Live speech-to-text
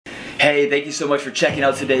Hey, thank you so much for checking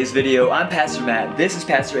out today's video. I'm Pastor Matt, this is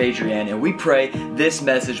Pastor Adrienne, and we pray this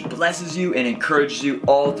message blesses you and encourages you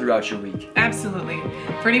all throughout your week. Absolutely.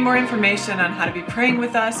 For any more information on how to be praying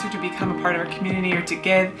with us or to become a part of our community or to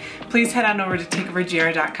give, please head on over to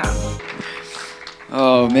takeoverjr.com.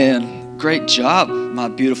 Oh man, great job, my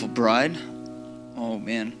beautiful bride. Oh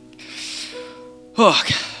man.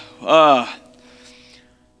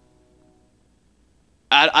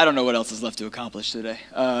 I don't know what else is left to accomplish today.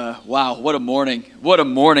 Wow, what a morning. What a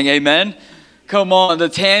morning, amen? Come on, the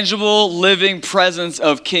tangible living presence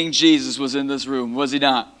of King Jesus was in this room, was he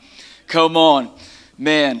not? Come on,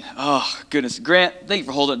 man. Oh, goodness. Grant, thank you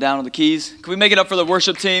for holding it down on the keys. Can we make it up for the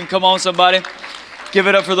worship team? Come on, somebody. Give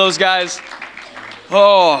it up for those guys.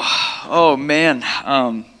 Oh man.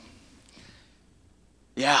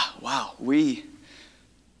 Yeah, wow.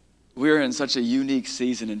 We're in such a unique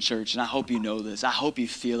season in church, and I hope you know this. I hope you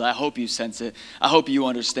feel it. I hope you sense it. I hope you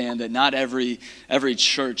understand that not every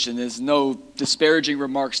church, and there's no disparaging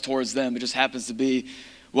remarks towards them. It just happens to be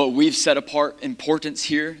what we've set apart importance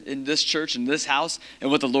here in this church, in this house, and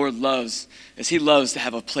what the Lord loves is he loves to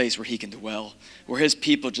have a place where he can dwell, where his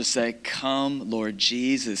people just say, come, Lord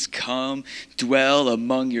Jesus, come, dwell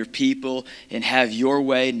among your people and have your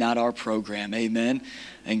way, not our program. Amen.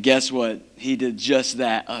 And guess what? He did just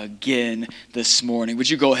that again this morning. Would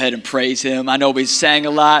you go ahead and praise him? I know we sang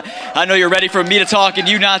a lot. I know you're ready for me to talk and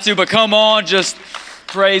you not to, but come on, just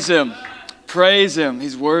praise him. Praise him.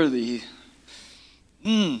 He's worthy.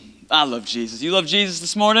 I love Jesus. You love Jesus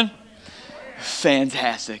this morning?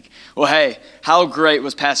 Fantastic. Well, hey, how great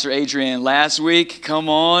was Pastor Adrienne last week? Come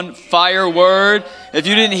on, fire word. If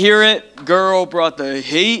you didn't hear it, girl brought the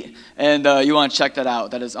heat. And you want to check that out.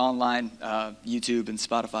 That is online, YouTube and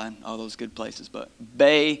Spotify and all those good places. But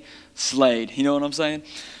Bay slayed. You know what I'm saying?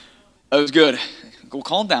 It was good. Go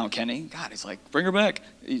calm down, Kenny. God, he's like, bring her back.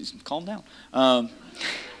 Calm down.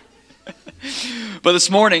 But this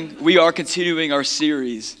morning, we are continuing our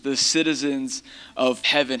series, The Citizens of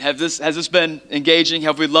Heaven. Has this been engaging?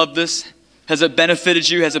 Have we loved this? Has it benefited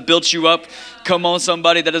you? Has it built you up? Come on,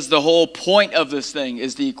 somebody. That is the whole point of this thing,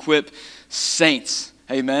 is to equip saints.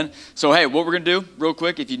 Amen. So, hey, what we're going to do real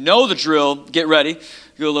quick, if you know the drill, get ready.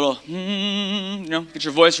 Do a little, get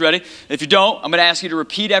your voice ready. If you don't, I'm going to ask you to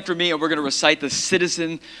repeat after me, and we're going to recite the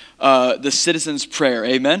citizen's prayer.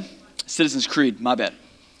 Amen. Citizen's creed, my bad.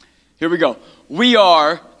 Here we go. We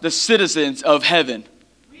are the citizens of heaven.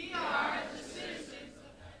 We are the citizens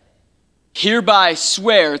of heaven. Hereby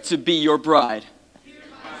swear to be your bride.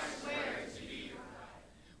 Hereby swear to be your bride.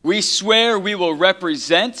 We swear we will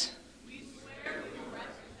represent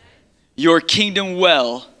your kingdom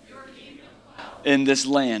well in this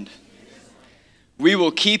land. We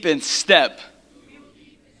will keep in step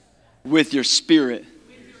with your spirit.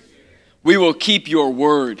 We will keep your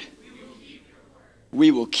word.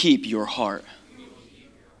 We will keep your heart.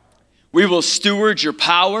 We will steward your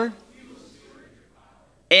power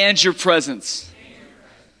and your presence.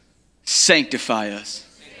 Sanctify us.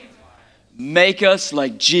 Make us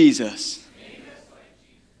like Jesus.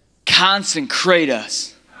 Consecrate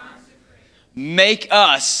us. Make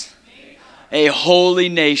us a holy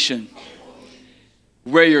nation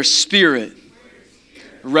where your spirit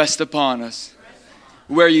rests upon us,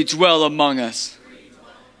 where you dwell among us,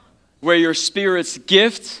 where your spirit's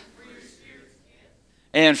gift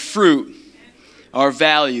and fruit are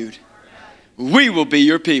valued. We will be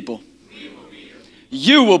your people.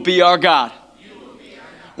 You will be our God.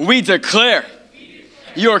 We declare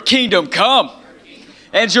your kingdom come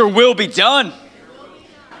and your will be done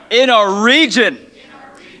in our region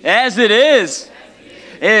as it is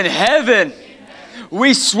in heaven.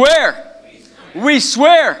 We swear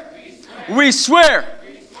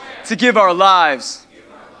to give our lives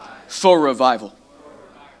for revival.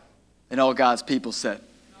 And all God's people said,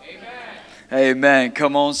 amen.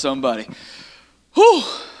 Come on, somebody. Whew. You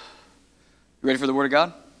ready for the word of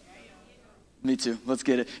God? Me too. Let's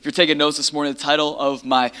get it. If you're taking notes this morning, the title of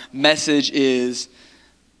my message is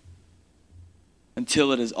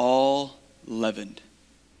Until It Is All Leavened.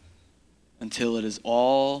 Until it is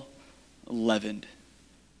all leavened.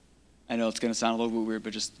 I know it's going to sound a little bit weird,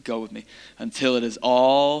 but just go with me. Until it is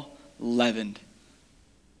all leavened.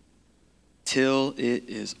 Till it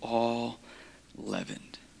is all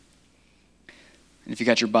leavened. And if you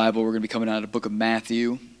got your Bible, we're going to be coming out of the book of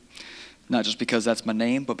Matthew. Not just because that's my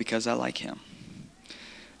name, but because I like him.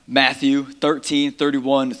 Matthew 13,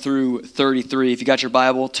 31 through 33. If you got your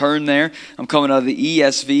Bible, turn there. I'm coming out of the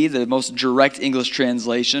ESV, the most direct English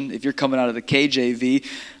translation. If you're coming out of the KJV,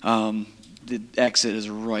 the exit is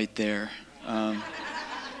right there.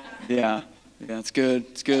 Yeah, it's good.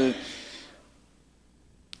 It's good.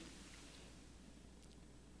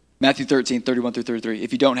 Matthew 13, 31 through 33.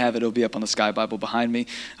 If you don't have it, it'll be up on the Sky Bible behind me.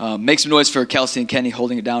 Make some noise for Kelsey and Kenny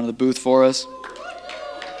holding it down in the booth for us.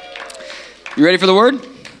 You ready for the word?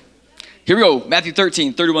 Here we go. Matthew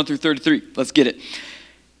 13, 31 through 33. Let's get it.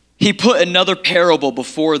 He put another parable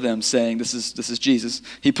before them, saying, this is Jesus.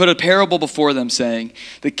 He put a parable before them, saying,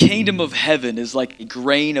 the kingdom of heaven is like a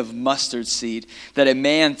grain of mustard seed that a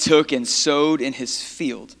man took and sowed in his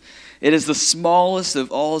field. It is the smallest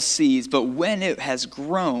of all seeds, but when it has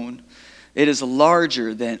grown, it is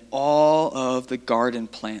larger than all of the garden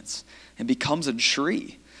plants and becomes a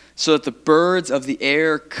tree, so that the birds of the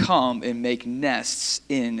air come and make nests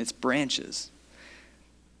in its branches.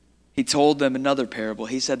 He told them another parable.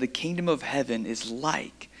 He said, the kingdom of heaven is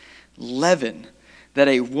like leaven that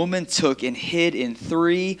a woman took and hid in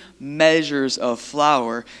 3 measures of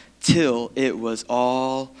flour till it was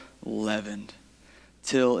all leavened.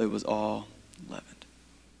 Till it was all leavened.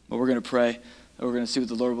 Well, we're going to pray, and we're going to see what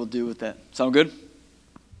the Lord will do with that. Sound good?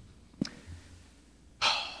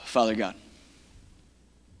 Father God,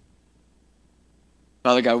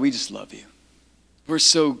 we just love you. We're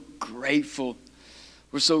so grateful.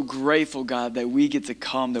 We're so grateful, God, that we get to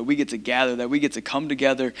come, that we get to gather, that we get to come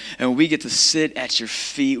together, and we get to sit at your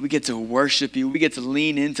feet. We get to worship you. We get to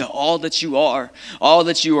lean into all that you are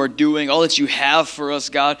doing, all that you have for us,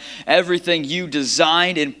 God. Everything you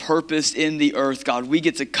designed and purposed in the earth, God. We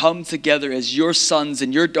get to come together as your sons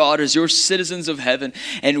and your daughters, your citizens of heaven,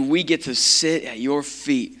 and we get to sit at your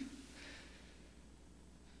feet.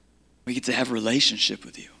 We get to have a relationship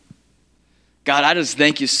with you. God, I just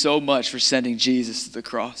thank you so much for sending Jesus to the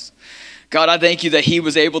cross. God, I thank you that he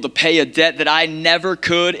was able to pay a debt that I never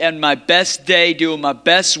could. And my best day, doing my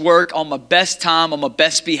best work, on my best time, on my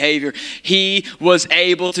best behavior, he was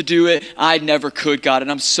able to do it. I never could, God.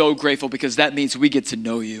 And I'm so grateful because that means we get to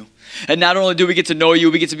know you. And not only do we get to know you,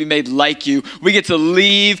 we get to be made like you. We get to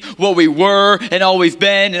leave what we were and all we've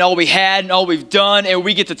been and all we had and all we've done. And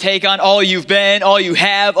we get to take on all you've been, all you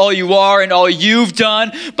have, all you are, and all you've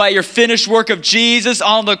done by your finished work of Jesus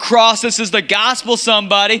on the cross. This is the gospel,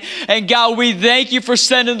 somebody. And God, we thank you for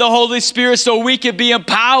sending the Holy Spirit so we can be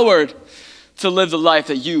empowered to live the life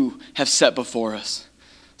that you have set before us.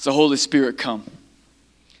 So Holy Spirit, come.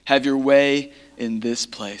 Have your way in this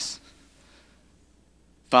place.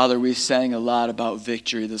 Father, we sang a lot about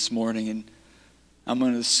victory this morning, and I'm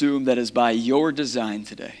going to assume that is by your design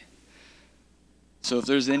today. So if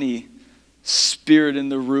there's any spirit in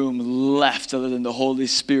the room left other than the Holy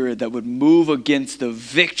Spirit that would move against the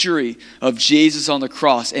victory of Jesus on the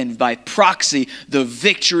cross, and by proxy, the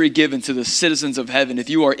victory given to the citizens of heaven, if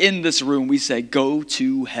you are in this room, we say, go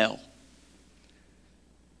to hell.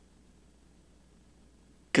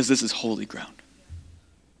 Because this is holy ground.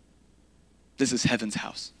 This is heaven's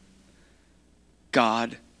house.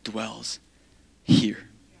 God dwells here.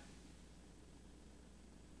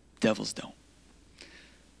 Devils don't.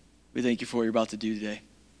 We thank you for what you're about to do today.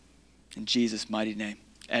 In Jesus' mighty name,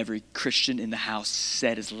 every Christian in the house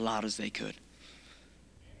said as loud as they could.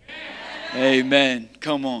 Amen.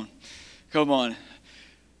 Come on. Come on.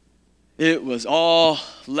 It was all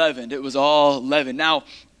leavened. It was all leavened. Now,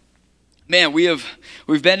 man, we've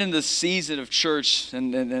been in this season of church,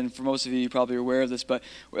 and for most of you probably are aware of this, but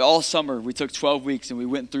all summer we took 12 weeks and we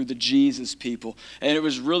went through the Jesus people. And it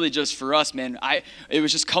was really just for us, man. It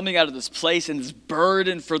was just coming out of this place and this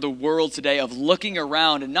burden for the world today of looking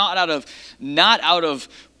around, and not out of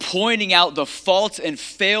pointing out the faults and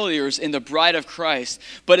failures in the bride of Christ,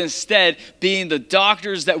 but instead being the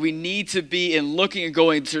doctors that we need to be, and looking and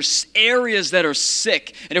going, there's areas that are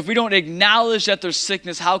sick. And if we don't acknowledge that there's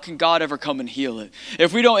sickness, how can God ever come and heal it?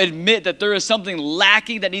 If we don't admit that there is something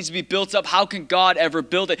lacking that needs to be built up, how can God ever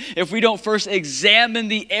build it? If we don't first examine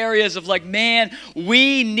the areas of like, man,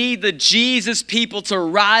 we need the Jesus people to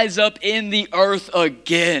rise up in the earth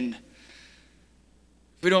again.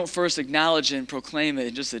 If we don't first acknowledge it and proclaim it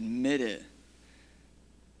and just admit it,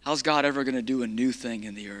 how's God ever going to do a new thing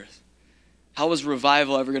in the earth? How is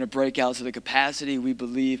revival ever going to break out to the capacity we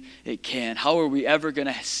believe it can? How are we ever going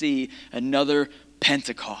to see another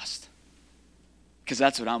Pentecost? Because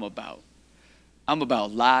that's what I'm about. I'm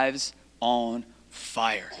about lives on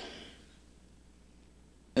fire.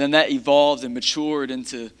 And then that evolved and matured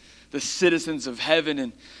into the citizens of heaven.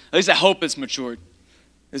 And at least I hope it's matured.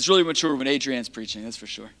 It's really mature when Adrian's preaching, that's for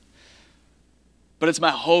sure. But it's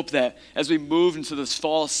my hope that as we move into this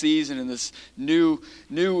fall season and this new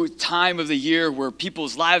time of the year where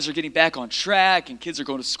people's lives are getting back on track and kids are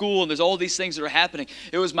going to school and there's all these things that are happening,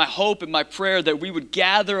 it was my hope and my prayer that we would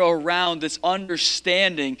gather around this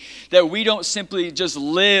understanding that we don't simply just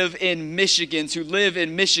live in Michigan to live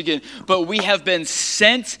in Michigan, but we have been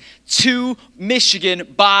sent to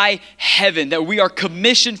Michigan by heaven, that we are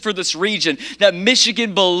commissioned for this region, that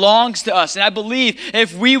Michigan belongs to us. And I believe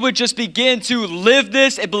if we would just begin to live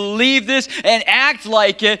this and believe this and act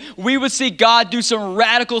like it, we would see God do some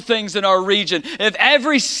radical things in our region. If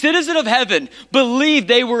every citizen of heaven believed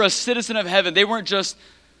they were a citizen of heaven, they weren't just,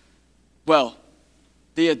 well,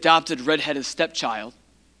 the adopted redheaded stepchild,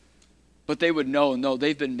 but they would know, no,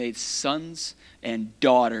 they've been made sons and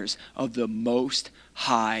daughters of the Most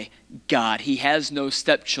High God. He has no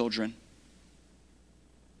stepchildren.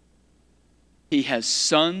 He has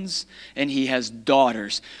sons and he has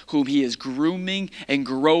daughters whom he is grooming and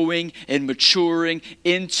growing and maturing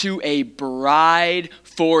into a bride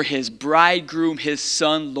for his bridegroom, his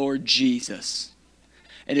son, Lord Jesus.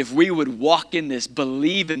 And if we would walk in this,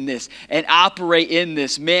 believe in this, and operate in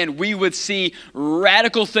this, man, we would see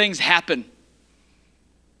radical things happen.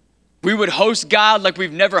 We would host God like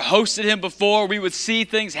we've never hosted him before. We would see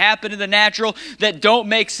things happen in the natural that don't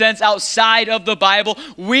make sense outside of the Bible.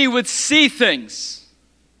 We would see things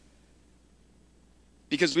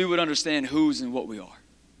because we would understand whose and what we are.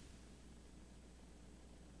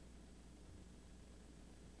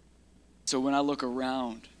 So when I look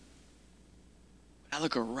around, I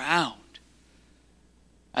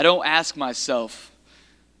don't ask myself,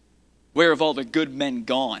 where have all the good men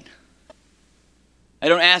gone? I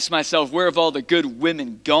don't ask myself, where have all the good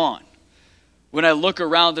women gone? When I look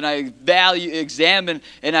around and I examine,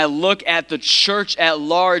 and I look at the church at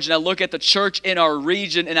large, and I look at the church in our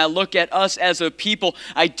region, and I look at us as a people,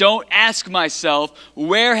 I don't ask myself,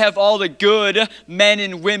 where have all the good men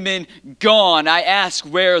and women gone? I ask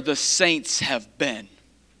where the saints have been.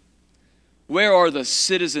 Where are the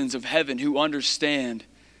citizens of heaven who understand?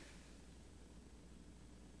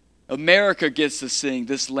 America gets to sing,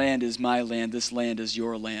 this land is my land, this land is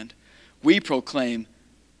your land. We proclaim,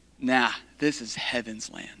 nah, this is heaven's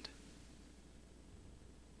land.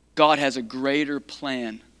 God has a greater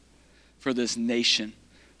plan for this nation,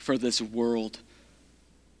 for this world,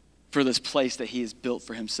 for this place that he has built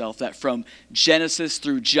for himself. That from Genesis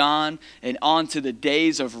through John and on to the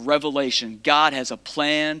days of Revelation, God has a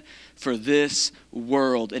plan for this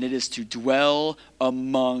world, and it is to dwell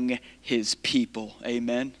among his people.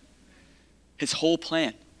 Amen. His whole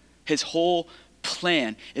plan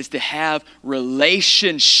is to have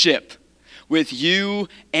relationship with you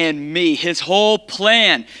and me. His whole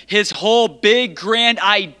plan, his whole big grand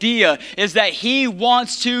idea is that he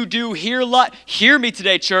wants to do, hear me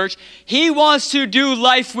today, church, he wants to do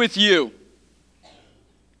life with you.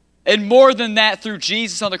 And more than that, through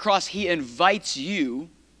Jesus on the cross, he invites you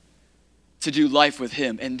to do life with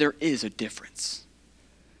him. And there is a difference.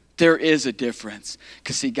 There is a difference.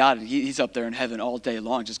 Because see, God, he's up there in heaven all day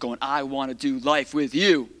long just going, I want to do life with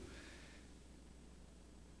you.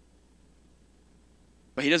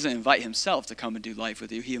 But he doesn't invite himself to come and do life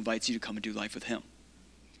with you. He invites you to come and do life with him.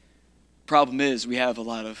 Problem is, we have a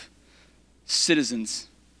lot of citizens,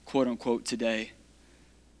 quote unquote, today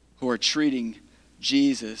who are treating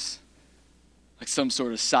Jesus like some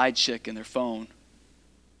sort of side chick in their phone.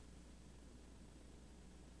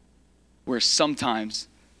 Where sometimes,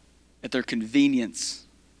 at their convenience,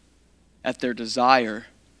 at their desire,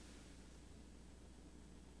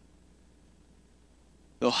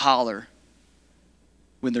 they'll holler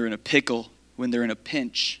when they're in a pickle, when they're in a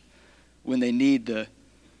pinch, when they need the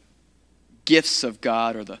gifts of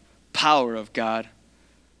God or the power of God.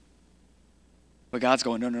 But God's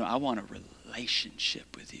going, no, I want a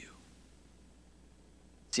relationship with you.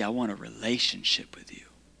 See, I want a relationship with you.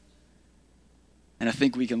 And I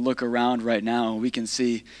think we can look around right now and we can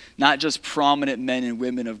see not just prominent men and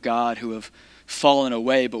women of God who have fallen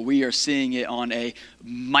away, but we are seeing it on a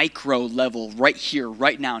micro level right here,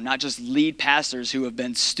 right now. Not just lead pastors who have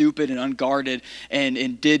been stupid and unguarded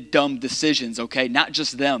and did dumb decisions, okay? Not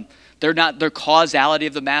just them. They're not their causality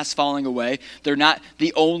of the mass falling away. They're not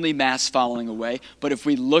the only mass falling away. But if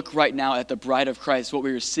we look right now at the bride of Christ, what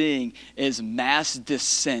we are seeing is mass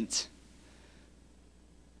descent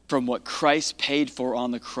from what Christ paid for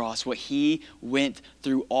on the cross, what he went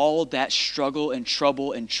through all that struggle and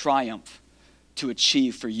trouble and triumph to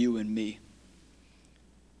achieve for you and me.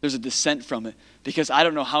 There's a descent from it, because I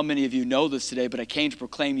don't know how many of you know this today, but I came to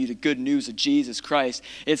proclaim you the good news of Jesus Christ.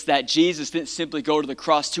 It's that Jesus didn't simply go to the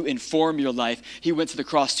cross to inform your life. He went to the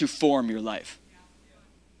cross to form your life.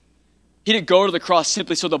 He didn't go to the cross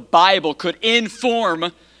simply so the Bible could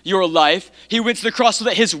inform your life. He went to the cross so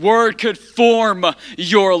that his word could form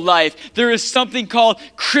your life. There is something called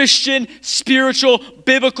Christian, spiritual,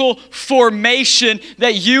 biblical formation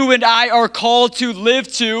that you and I are called to live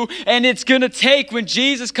to. And it's going to take, when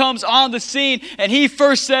Jesus comes on the scene and he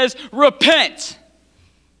first says, repent,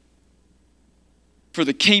 for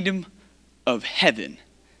the kingdom of heaven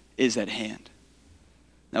is at hand.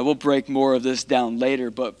 Now, we'll break more of this down later,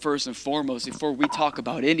 but first and foremost, before we talk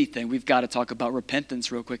about anything, we've got to talk about repentance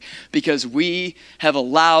real quick, because we have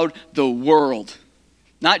allowed the world,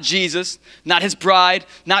 not Jesus, not his bride,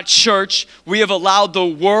 not church, we have allowed the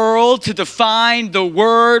world to define the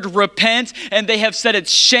word repent, and they have said it's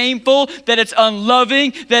shameful, that it's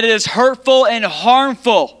unloving, that it is hurtful and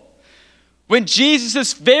harmful. When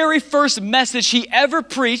Jesus' very first message he ever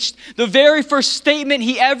preached, the very first statement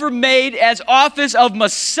he ever made as office of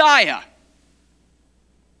Messiah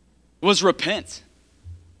was repent.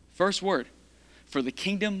 First word, for the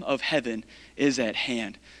kingdom of heaven is at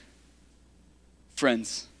hand.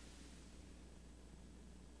 Friends,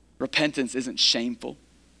 repentance isn't shameful.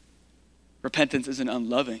 Repentance isn't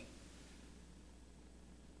unloving.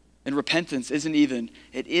 And repentance isn't even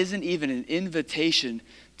an invitation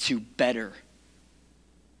to better.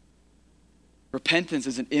 Repentance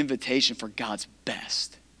is an invitation for God's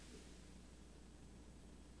best.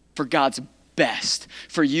 For God's best.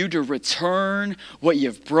 For you to return what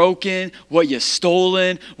you've broken, what you've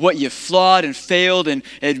stolen, what you've flawed and failed and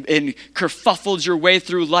kerfuffled your way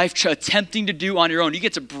through life attempting to do on your own. You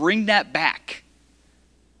get to bring that back.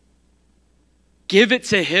 Give it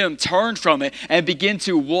to him, turn from it, and begin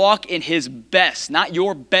to walk in his best, not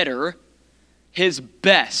your better, his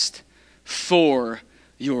best for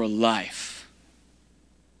your life.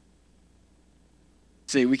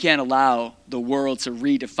 See, we can't allow the world to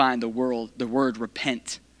redefine the word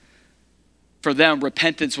repent. For them,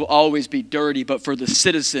 repentance will always be dirty, but for the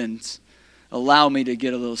citizens, allow me to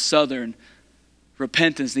get a little southern,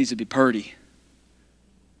 repentance needs to be purty.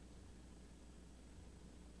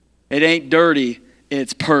 It ain't dirty,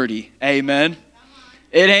 it's purty. Amen?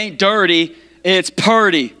 It ain't dirty, it's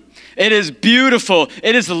purty. It is beautiful.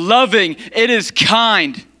 It is loving. It is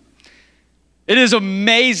kind. It is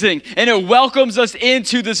amazing. And it welcomes us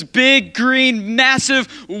into this big, green, massive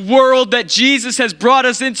world that Jesus has brought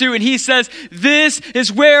us into. And he says, this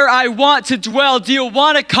is where I want to dwell. Do you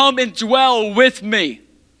want to come and dwell with me?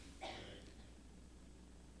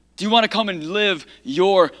 Do you want to come and live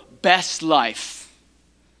your best life?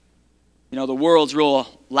 You know, the world's real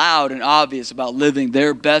loud and obvious about living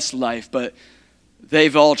their best life, but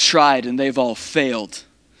they've all tried and they've all failed.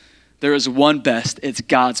 There is one best. It's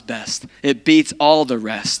God's best. It beats all the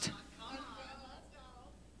rest.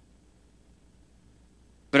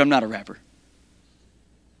 But I'm not a rapper.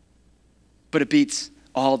 But it beats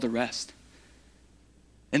all the rest.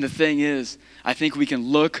 And the thing is, I think we can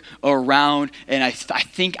look around and I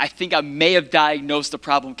think I may have diagnosed the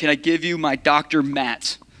problem. Can I give you my Dr.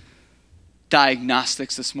 Matt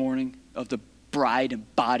diagnostics this morning of the bride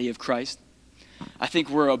and body of Christ? I think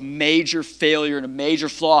we're a major failure and a major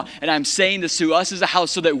flaw. And I'm saying this to us as a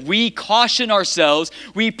house so that we caution ourselves.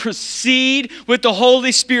 We proceed with the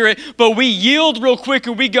Holy Spirit, but we yield real quick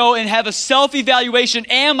and we go and have a self-evaluation.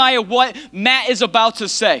 Am I what Matt is about to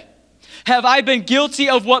say? Have I been guilty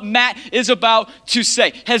of what Matt is about to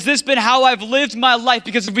say? Has this been how I've lived my life?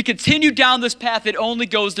 Because if we continue down this path, it only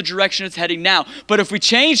goes the direction it's heading now. But if we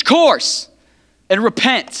change course and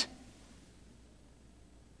repent,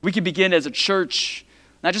 we can begin as a church,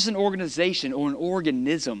 not just an organization or an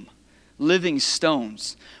organism, living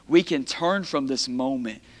stones. We can turn from this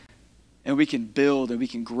moment and we can build and we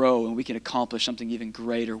can grow and we can accomplish something even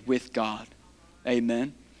greater with God.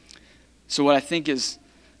 Amen. So what I think is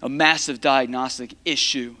a massive diagnostic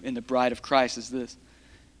issue in the bride of Christ is this.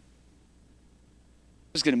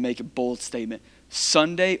 I'm just going to make a bold statement.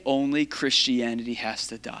 Sunday only Christianity has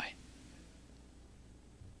to die.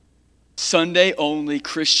 Sunday only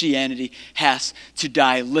Christianity has to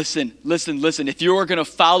die. Listen. If you are going to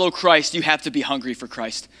follow Christ, you have to be hungry for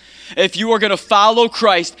Christ. If you are going to follow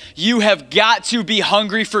Christ, you have got to be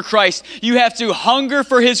hungry for Christ. You have to hunger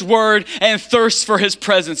for his word and thirst for his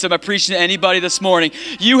presence. Am I preaching to anybody this morning?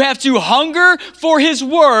 You have to hunger for his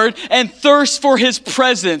word and thirst for his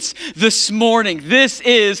presence this morning. This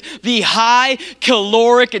is the high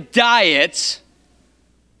caloric diet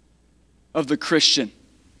of the Christian.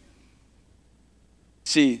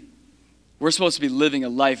 See, we're supposed to be living a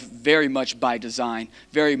life very much by design,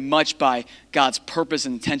 very much by God's purpose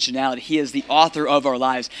and intentionality. He is the author of our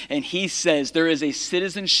lives. And he says there is a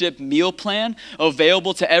citizenship meal plan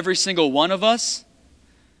available to every single one of us.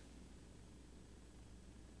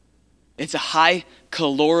 It's a high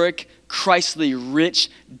caloric, Christly rich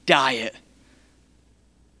diet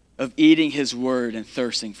of eating his word and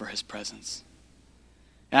thirsting for his presence.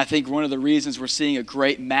 And I think one of the reasons we're seeing a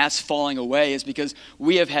great mass falling away is because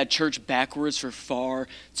we have had church backwards for far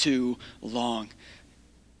too long.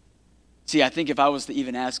 See, I think if I was to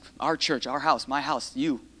even ask our church, our house, my house,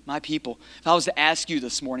 you, my people, if I was to ask you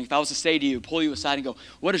this morning, if I was to say to you, pull you aside and go,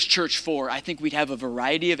 what is church for? I think we'd have a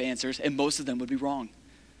variety of answers, and most of them would be wrong.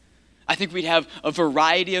 I think we'd have a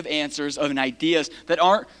variety of answers and ideas that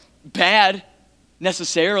aren't bad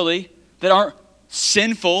necessarily, that aren't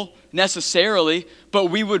sinful necessarily, but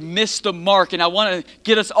we would miss the mark. And I want to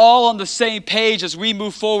get us all on the same page as we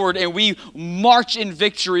move forward and we march in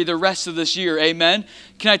victory the rest of this year. Amen.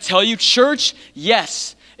 Can I tell you, church?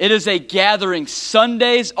 Yes, it is a gathering.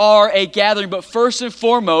 Sundays are a gathering, but first and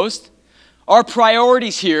foremost, our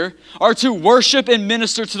priorities here are to worship and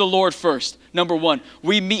minister to the Lord first. Number one,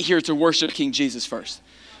 we meet here to worship King Jesus first.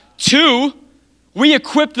 2, we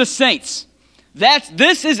equip the saints.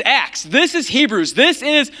 This is Acts. This is Hebrews. This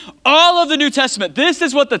is all of the New Testament. This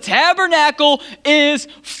is what the tabernacle is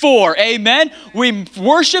for. Amen. We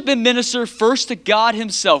worship and minister first to God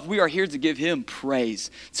himself. We are here to give him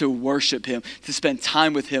praise, to worship him, to spend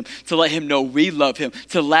time with him, to let him know we love him,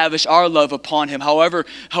 to lavish our love upon him. However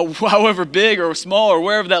big or small or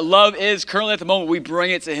wherever that love is currently at the moment, we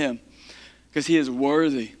bring it to him because he is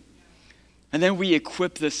worthy. And then we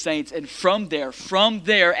equip the saints. And from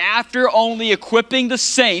there, after only equipping the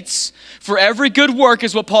saints for every good work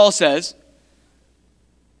is what Paul says,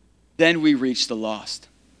 then we reach the lost.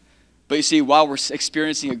 But you see, while we're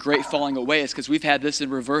experiencing a great falling away, it's because we've had this in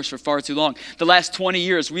reverse for far too long. The last 20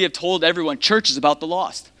 years, we have told everyone church is about the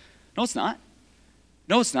lost. No, it's not.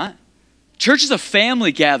 No, it's not. Church is a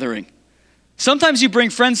family gathering. Sometimes you bring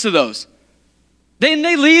friends to those. Then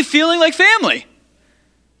they leave feeling like family.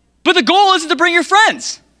 But the goal isn't to bring your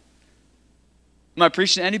friends. Am I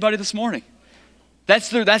preaching to anybody this morning? That's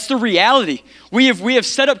the reality. We have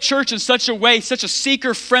set up church in such a way, such a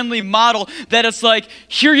seeker-friendly model that it's like,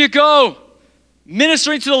 here you go,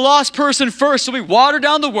 ministering to the lost person first. So we water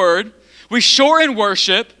down the word, we shorten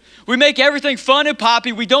worship, we make everything fun and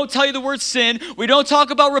poppy, we don't tell you the word sin, we don't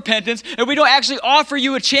talk about repentance, and we don't actually offer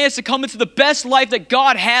you a chance to come into the best life that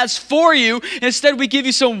God has for you. Instead, we give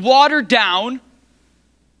you some watered down,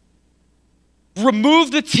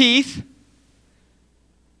 remove the teeth,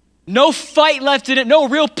 no fight left in it, no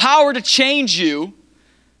real power to change you,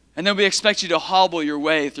 and then we expect you to hobble your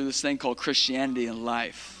way through this thing called Christianity and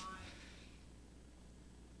life.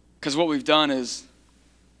 Because what we've done is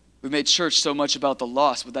we've made church so much about the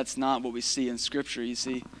lost, but that's not what we see in Scripture. You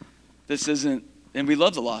see, this isn't, and we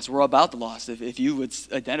love the lost. We're about the lost. If you would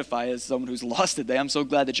identify as someone who's lost today, I'm so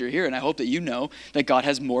glad that you're here, and I hope that you know that God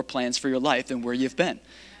has more plans for your life than where you've been.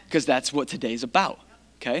 Because that's what today's about,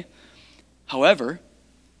 okay? However,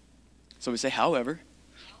 so we say however,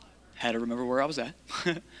 had to remember where I was at.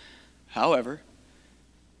 However,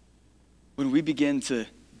 when we begin to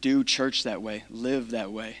do church that way, live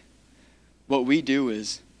that way, what we do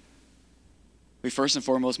is we first and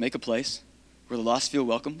foremost make a place where the lost feel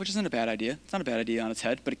welcome, which isn't a bad idea. It's not a bad idea on its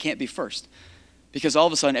head, but it can't be first. Because all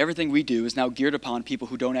of a sudden, everything we do is now geared upon people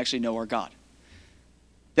who don't actually know our God.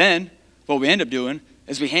 Then, what we end up doing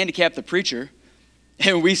is we handicap the preacher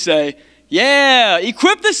and we say, yeah,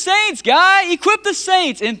 equip the saints, guy, equip the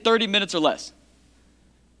saints in 30 minutes or less.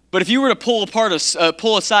 But if you were to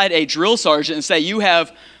pull aside a drill sergeant and say you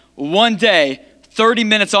have one day, 30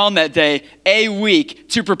 minutes on that day, a week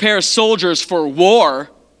to prepare soldiers for war,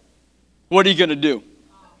 what are you going to do?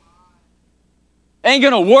 Ain't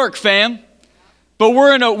going to work, fam. But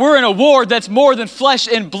we're in a war that's more than flesh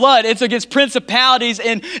and blood. It's against principalities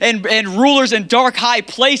and rulers in dark high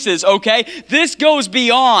places, okay? This goes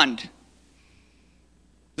beyond.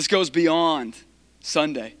 This goes beyond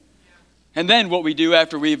Sunday. And then what we do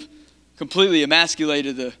after we've completely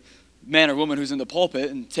emasculated the man or woman who's in the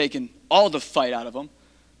pulpit and taken all the fight out of them,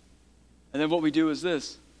 and then what we do is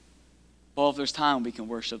this. Well, if there's time, we can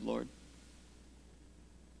worship Lord.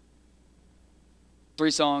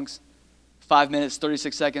 3 songs. 5 minutes,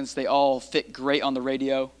 36 seconds, they all fit great on the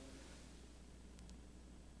radio.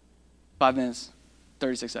 5 minutes,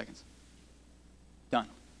 36 seconds. Done.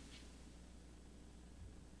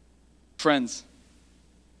 Friends,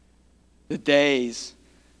 the days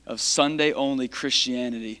of Sunday-only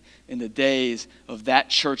Christianity and the days of that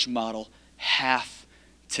church model have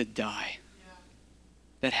to die.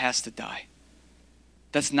 That has to die.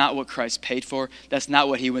 That's not what Christ paid for. That's not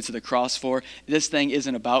what he went to the cross for. This thing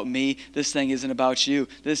isn't about me. This thing isn't about you.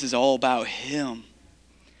 This is all about him.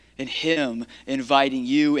 And him inviting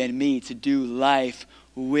you and me to do life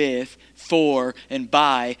with, for, and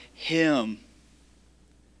by him.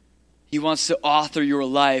 He wants to author your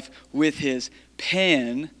life with his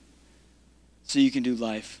pen so you can do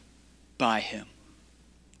life by him,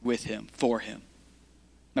 with him, for him.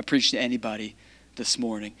 I'm not preaching to anybody this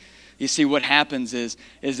morning. You see, what happens is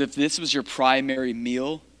if this was your primary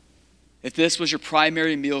meal, if this was your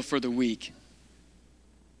primary meal for the week,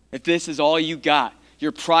 if this is all you got,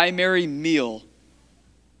 your primary meal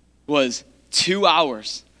was 2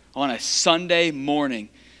 hours on a Sunday morning,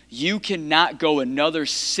 you cannot go another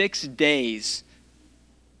 6 days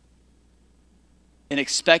and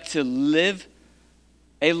expect to live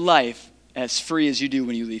a life as free as you do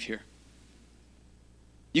when you leave here.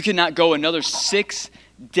 You cannot go another 6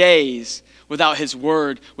 days without his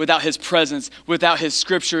word, without his presence, without his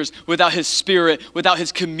scriptures, without his spirit, without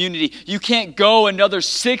his community. You can't go another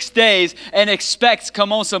 6 days and expect,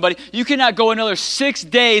 come on somebody, you cannot go another 6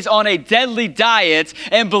 days on a deadly diet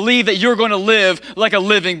and believe that you're going to live like a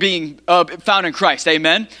living being found in Christ.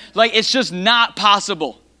 Amen? Like, it's just not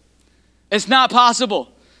possible. It's not possible.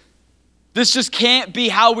 This just can't be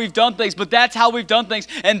how we've done things, but that's how we've done things,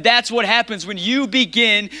 and that's what happens when you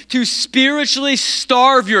begin to spiritually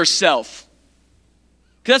starve yourself.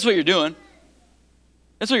 Because that's what you're doing.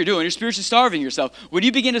 That's what you're doing. You're spiritually starving yourself. When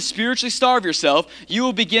you begin to spiritually starve yourself, you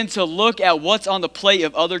will begin to look at what's on the plate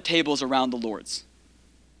of other tables around the Lord's.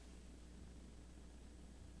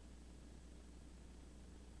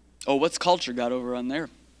 Oh, what's culture got over on their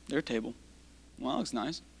table? Well, that looks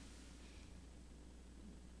nice.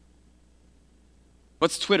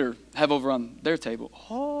 What's Twitter have over on their table?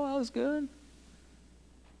 Oh, that was good.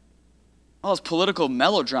 Oh, it's political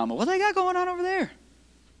melodrama. What they got going on over there?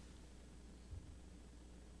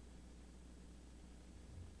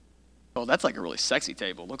 Oh, that's like a really sexy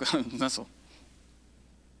table. Look at that.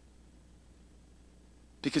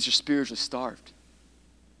 Because you're spiritually starved.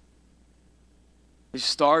 You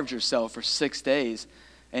starved yourself for 6 days,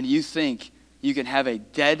 and you think you can have a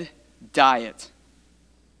dead diet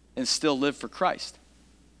and still live for Christ.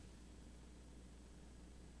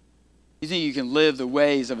 You think you can live the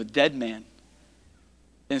ways of a dead man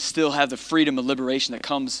and still have the freedom and liberation that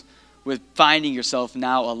comes with finding yourself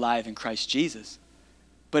now alive in Christ Jesus.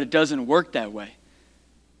 But it doesn't work that way.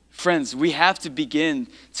 Friends, we have to begin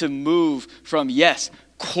to move from, yes,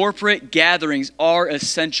 corporate gatherings are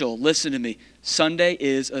essential. Listen to me. Sunday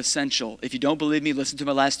is essential. If you don't believe me, listen to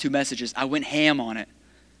my last 2 messages. I went ham on it.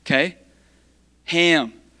 Okay?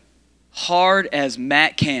 Ham. Hard as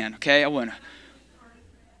Matt can. Okay?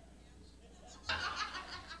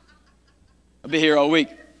 I'll be here all week.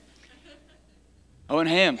 I went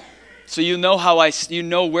ham. So you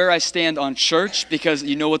know where I stand on church because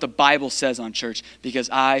you know what the Bible says on church because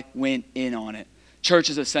I went in on it.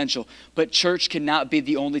 Church is essential, but church cannot be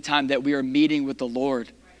the only time that we are meeting with the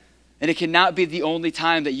Lord. And it cannot be the only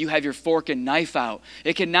time that you have your fork and knife out.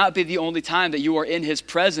 It cannot be the only time that you are in his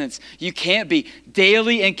presence. You can't be.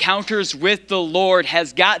 Daily encounters with the Lord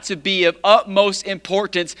has got to be of utmost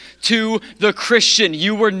importance to the Christian.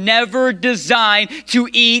 You were never designed to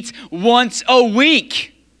eat once a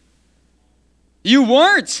week. You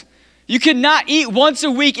weren't. You cannot eat once a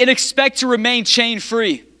week and expect to remain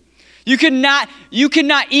chain-free. You cannot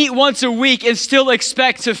eat once a week and still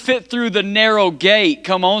expect to fit through the narrow gate.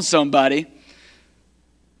 Come on, somebody.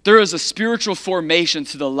 There is a spiritual formation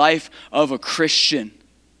to the life of a Christian.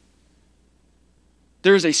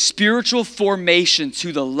 There is a spiritual formation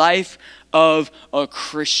to the life of a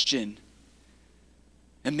Christian.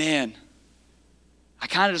 And man, I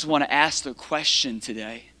kind of just want to ask the question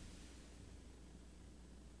today.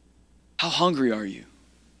 How hungry are you?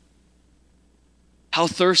 How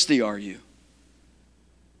thirsty are you?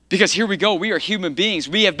 Because here we go, we are human beings.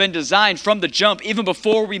 We have been designed from the jump, even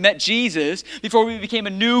before we met Jesus, before we became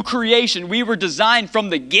a new creation. We were designed from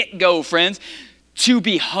the get-go, friends, to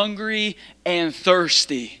be hungry and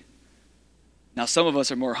thirsty. Now, some of us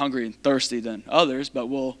are more hungry and thirsty than others, but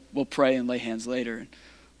we'll pray and lay hands later, and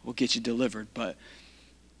we'll get you delivered. But,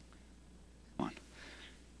 come on.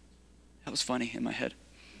 That was funny in my head.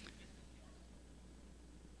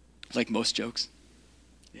 Like most jokes.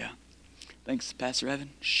 Yeah. Thanks, Pastor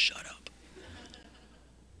Evan. Shut up.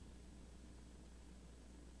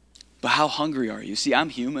 But how hungry are you? See, I'm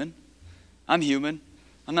human.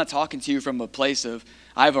 I'm not talking to you from a place of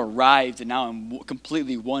I've arrived and now I'm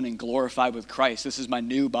completely one and glorified with Christ. This is my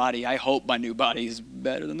new body. I hope my new body is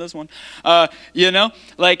better than this one. I'm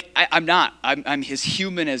not. I'm as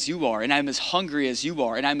human as you are, and I'm as hungry as you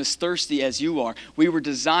are, and I'm as thirsty as you are. We were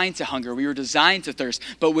designed to hunger. We were designed to thirst.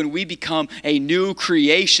 But when we become a new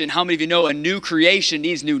creation, how many of you know a new creation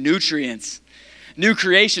needs new nutrients? New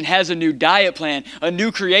creation has a new diet plan. A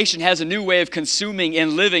new creation has a new way of consuming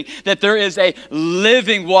and living. That there is a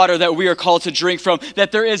living water that we are called to drink from.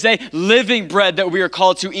 That there is a living bread that we are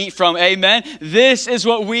called to eat from. Amen? This is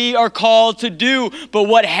what we are called to do. But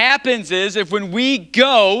what happens is if when we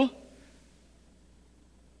go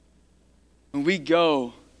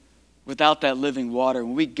without that living water,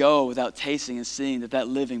 when we go without tasting and seeing that that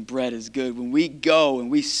living bread is good, when we go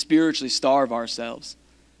and we spiritually starve ourselves,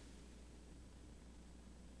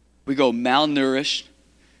 we go malnourished,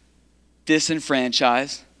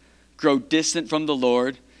 disenfranchised, grow distant from the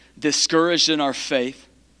Lord, discouraged in our faith.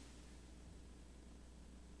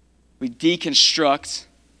 We deconstruct,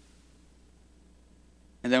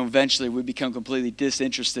 and then eventually we become completely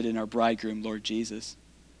disinterested in our bridegroom, Lord Jesus.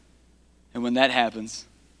 And when that happens,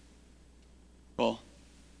 well,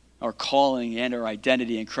 our calling and our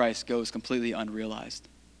identity in Christ goes completely unrealized.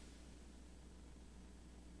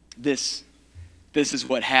 This is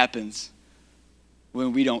what happens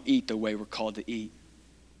when we don't eat the way we're called to eat.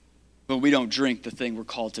 When we don't drink the thing we're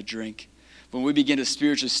called to drink. When we begin to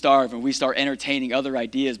spiritually starve and we start entertaining other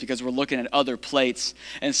ideas because we're looking at other plates,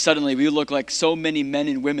 and suddenly we look like so many men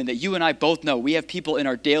and women that you and I both know. We have people in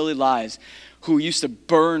our daily lives who used to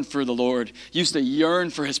burn for the Lord, used to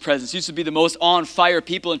yearn for his presence, used to be the most on fire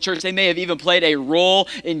people in church. They may have even played a role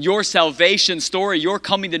in your salvation story, your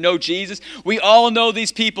coming to know Jesus. We all know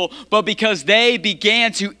these people, but because they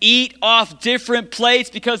began to eat off different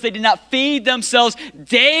plates, because they did not feed themselves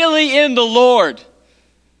daily in the Lord,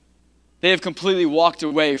 they have completely walked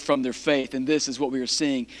away from their faith. And this is what we are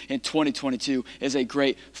seeing in 2022 is a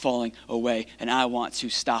great falling away. And I want to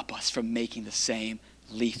stop us from making the same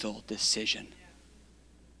lethal decision.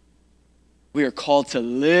 We are called to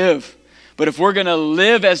live. But if we're going to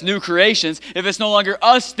live as new creations, if it's no longer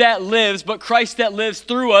us that lives, but Christ that lives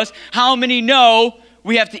through us, how many know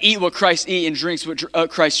we have to eat what Christ ate and drink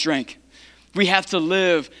what Christ drank? We have to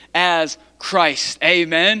live as Christ.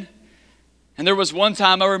 Amen? And there was one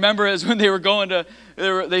time, I remember, is when they were going to,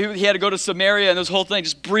 he had to go to Samaria, and this whole thing,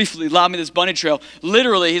 just briefly, allowed me this bunny trail.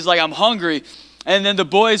 Literally, he's like, I'm hungry. And then the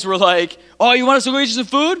boys were like, oh, you want us to go get you some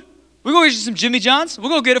food? We'll go get you some Jimmy John's. We'll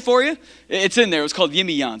go get it for you. It's in there. It was called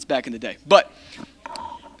Yimmy John's back in the day. But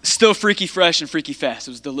still freaky fresh and freaky fast.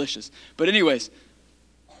 It was delicious. But anyways,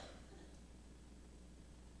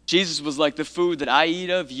 Jesus was like, the food that I eat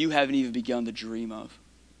of, you haven't even begun to dream of.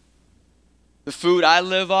 The food I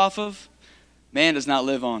live off of, man does not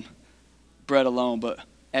live on bread alone, but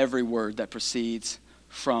every word that proceeds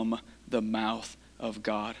from the mouth of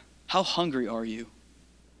God. How hungry are you?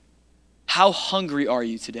 How hungry are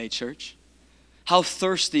you today, church? How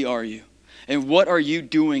thirsty are you? And what are you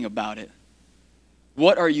doing about it?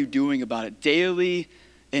 What are you doing about it? Daily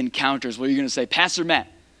encounters where you're going to say, Pastor Matt,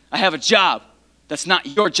 I have a job. That's not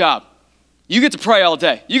your job. You get to pray all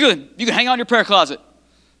day. You can hang out in your prayer closet.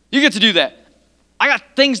 You get to do that. I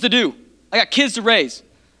got things to do. I got kids to raise.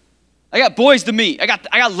 I got boys to meet. I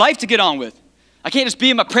got life to get on with. I can't just be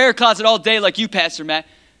in my prayer closet all day like you, Pastor Matt.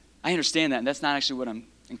 I understand that, and that's not actually what I'm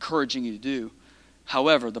encouraging you to do.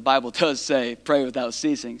 However, the Bible does say, pray without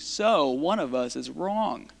ceasing. So one of us is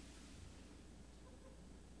wrong.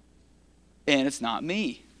 And it's not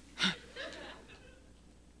me.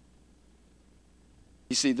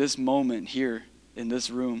 You see, this moment here in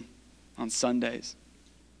this room on Sundays,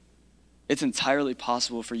 it's entirely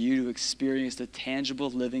possible for you to experience the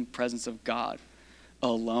tangible living presence of God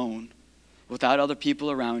alone, without other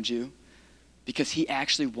people around you, because he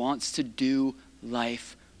actually wants to do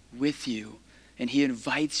life with you. And he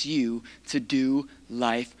invites you to do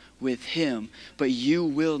life with him. But you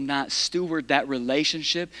will not steward that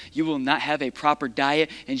relationship. You will not have a proper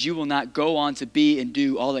diet. And you will not go on to be and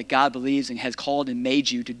do all that God believes and has called and made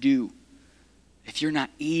you to do if you're not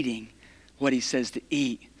eating what he says to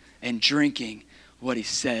eat and drinking what he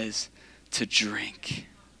says to drink.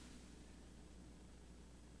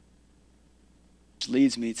 Which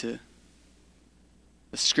leads me to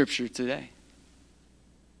the scripture today.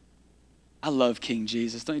 I love King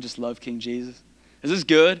Jesus. Don't you just love King Jesus? Is this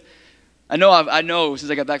good? I know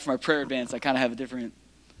since I got back from my prayer advance, I kind of have a different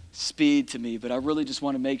speed to me, but I really just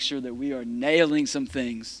want to make sure that we are nailing some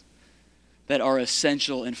things that are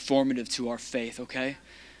essential and formative to our faith, okay?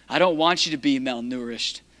 I don't want you to be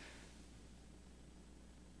malnourished.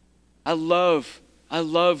 I love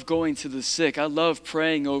going to the sick. I love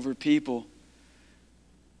praying over people.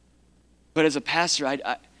 But as a pastor,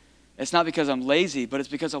 it's not because I'm lazy, but it's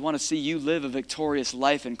because I want to see you live a victorious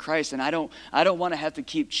life in Christ. And I don't want to have to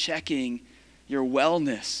keep checking your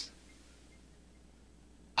wellness.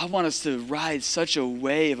 I want us to ride such a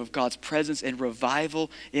wave of God's presence and revival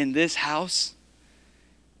in this house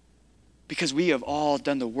Because we have all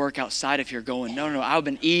done the work outside of here going, no, I've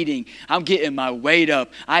been eating. I'm getting my weight up.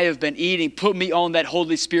 I have been eating. Put me on that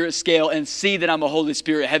Holy Spirit scale and see that I'm a Holy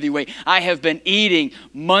Spirit heavyweight. I have been eating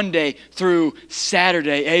Monday through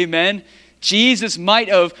Saturday. Amen. Jesus might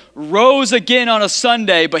have rose again on a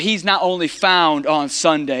Sunday, but he's not only found on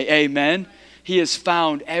Sunday. Amen. He is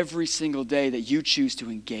found every single day that you choose to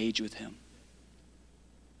engage with him.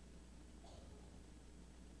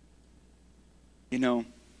 You know,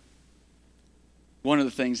 one of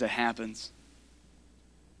the things that happens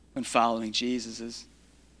when following Jesus is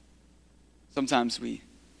sometimes we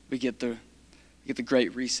get the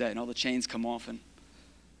great reset and all the chains come off and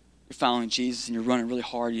you're following Jesus and you're running really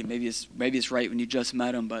hard. Maybe it's right when you just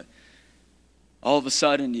met him, but all of a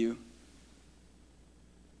sudden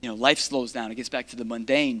life slows down. It gets back to the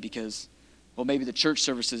mundane because, well, maybe the church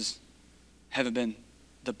services haven't been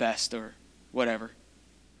the best or whatever.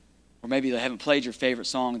 Or maybe they haven't played your favorite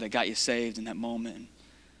song that got you saved in that moment. And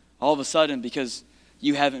all of a sudden, because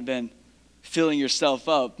you haven't been filling yourself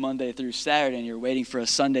up Monday through Saturday and you're waiting for a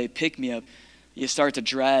Sunday pick-me-up, you start to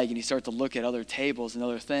drag and you start to look at other tables and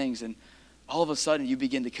other things, and all of a sudden you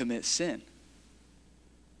begin to commit sin.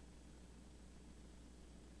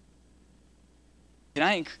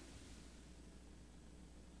 Can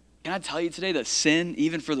I tell you today that sin,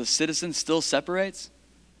 even for the citizens, still separates?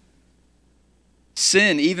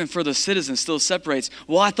 Sin, even for the citizens, still separates.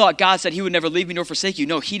 Well, I thought God said he would never leave me nor forsake you.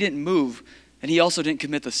 No, he didn't move, and he also didn't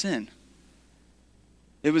commit the sin.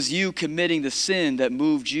 It was you committing the sin that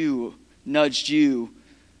moved you, nudged you,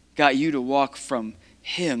 got you to walk from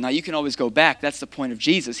him. Now, you can always go back. That's the point of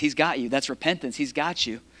Jesus. He's got you. That's repentance. He's got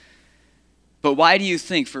you. But why do you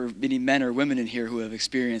think, for many men or women in here who have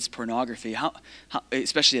experienced pornography, how,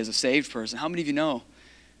 especially as a saved person, how many of you know,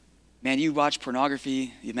 man, you watch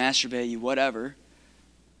pornography, you masturbate, you whatever.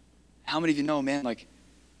 How many of you know, man, like,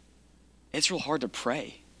 it's real hard to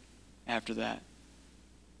pray after that.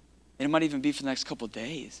 And it might even be for the next couple of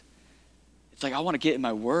days. It's like, I want to get in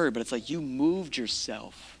my word, but it's like you moved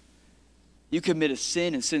yourself. You committed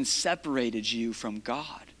sin, and sin separated you from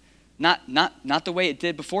God. Not the way it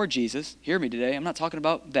did before Jesus. Hear me today. I'm not talking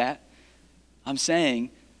about that. I'm saying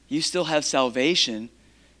you still have salvation,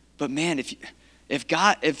 but man, if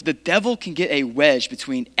the devil can get a wedge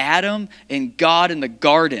between Adam and God in the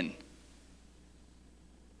garden,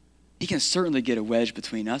 he can certainly get a wedge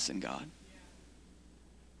between us and God.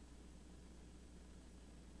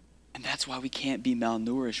 And that's why we can't be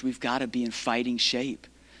malnourished. We've got to be in fighting shape.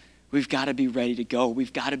 We've got to be ready to go.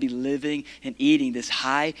 We've got to be living and eating this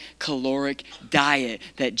high caloric diet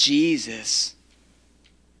that Jesus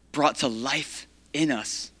brought to life in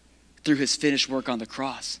us through his finished work on the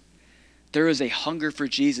cross. There is a hunger for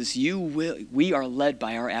Jesus. We are led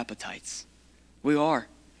by our appetites. We are.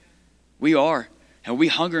 And we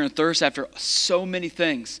hunger and thirst after so many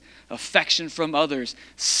things. Affection from others,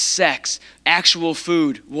 sex, actual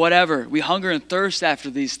food, whatever. We hunger and thirst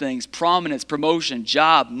after these things. Prominence, promotion,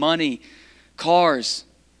 job, money, cars.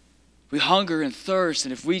 We hunger and thirst.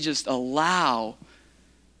 And if we just allow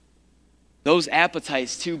those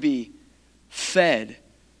appetites to be fed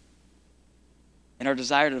and our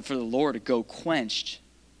desire for the Lord to go quenched,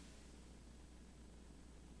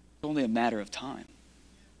 it's only a matter of time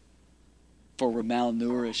before we're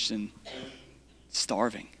malnourished and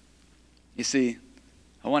starving. You see,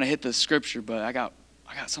 I want to hit the scripture, but I got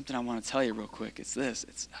something I want to tell you real quick. It's this.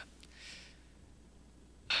 Let's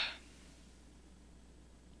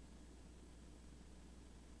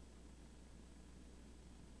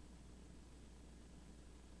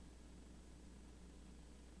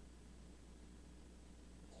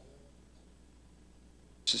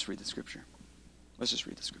just read the scripture.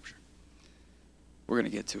 We're going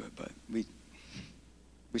to get to it, but we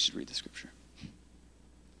should read the scripture.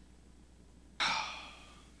 Oh,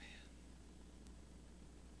 man.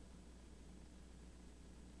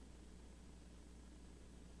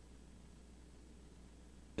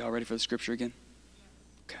 Y'all ready for the scripture again?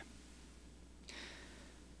 Okay.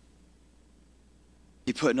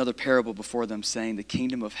 He put another parable before them, saying, the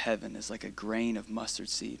kingdom of heaven is like a grain of mustard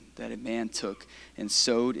seed that a man took and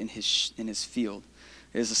sowed in his field.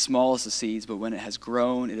 It is the smallest of seeds, but when it has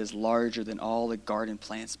grown, it is larger than all the garden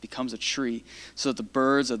plants, becomes a tree, so that the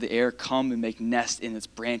birds of the air come and make nests in its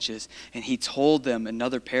branches. And he told them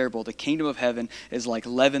another parable. The kingdom of heaven is like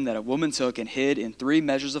leaven that a woman took and hid in 3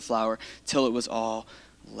 measures of flour till it was all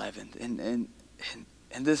leavened. And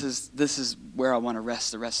this is where I want to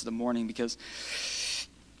rest the rest of the morning, because,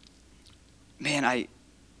 man,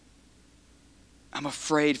 I'm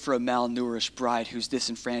afraid for a malnourished bride who's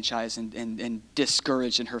disenfranchised and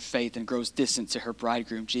discouraged in her faith and grows distant to her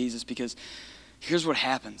bridegroom, Jesus, because here's what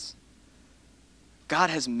happens. God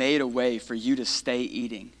has made a way for you to stay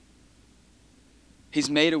eating. He's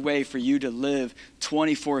made a way for you to live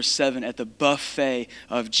 24/7 at the buffet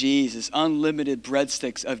of Jesus, unlimited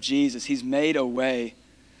breadsticks of Jesus. He's made a way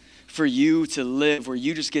for you to live where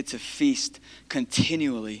you just get to feast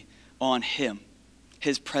continually on him,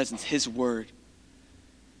 his presence, his word.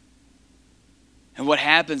 And what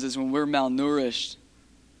happens is when we're malnourished,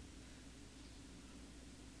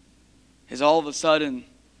 is all of a sudden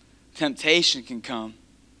temptation can come.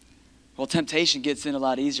 Well, temptation gets in a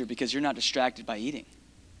lot easier because you're not distracted by eating.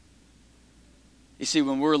 You see,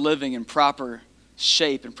 when we're living in proper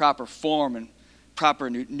shape and proper form and proper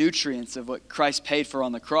nutrients of what Christ paid for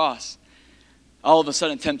on the cross, all of a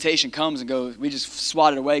sudden temptation comes and goes, we just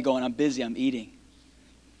swat it away going, I'm busy, I'm eating.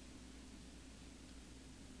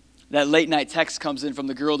 That late night text comes in from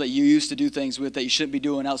the girl that you used to do things with that you shouldn't be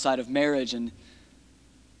doing outside of marriage, and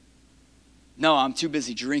no, I'm too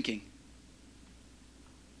busy drinking.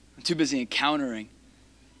 I'm too busy encountering.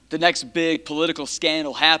 The next big political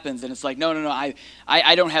scandal happens, and it's like, no,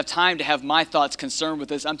 I don't have time to have my thoughts concerned with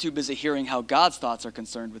this. I'm too busy hearing how God's thoughts are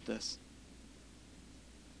concerned with this.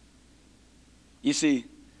 You see,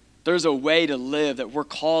 there's a way to live that we're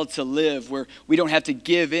called to live where we don't have to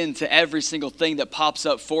give in to every single thing that pops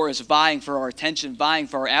up for us, vying for our attention, vying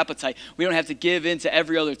for our appetite. We don't have to give in to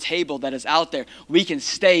every other table that is out there. We can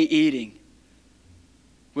stay eating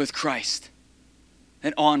with Christ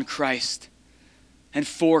and on Christ and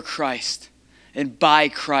for Christ and by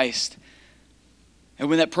Christ. And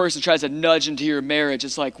when that person tries to nudge into your marriage,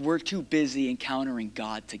 it's like we're too busy encountering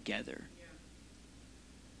God together.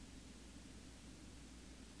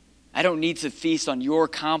 I don't need to feast on your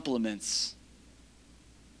compliments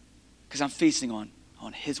because I'm feasting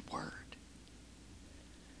on his word.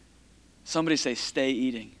 Somebody say, stay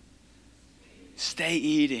eating. Stay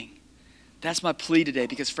eating. That's my plea today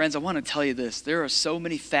because, friends, I want to tell you this. There are so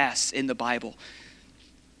many fasts in the Bible.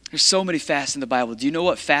 There's so many fasts in the Bible. Do you know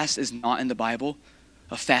what fast is not in the Bible?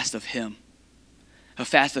 A fast of him. A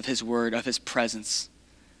fast of his word, of his presence.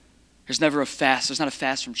 There's never a fast. There's not a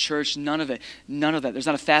fast from church. None of it. None of that. There's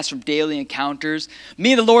not a fast from daily encounters.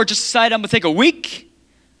 Me and the Lord just decided I'm going to take a week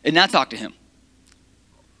and not talk to him.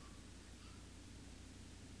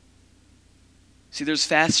 See, there's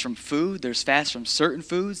fasts from food. There's fasts from certain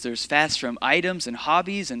foods. There's fasts from items and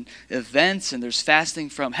hobbies and events. And there's fasting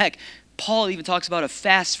from, heck, Paul even talks about a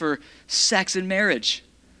fast for sex and marriage.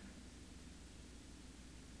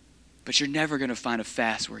 But you're never going to find a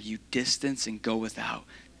fast where you distance and go without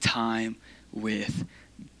time with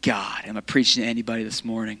God. Am I preaching to anybody this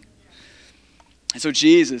morning? And so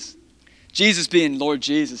Jesus being Lord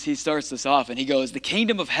Jesus, he starts this off and he goes, the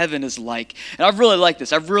kingdom of heaven is like, and I've really liked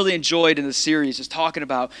this. I've really enjoyed in the series just talking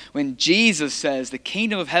about when Jesus says the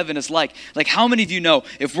kingdom of heaven is like how many of you know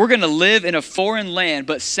if we're going to live in a foreign land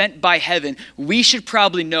but sent by heaven, we should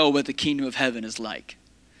probably know what the kingdom of heaven is like.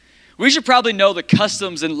 We should probably know the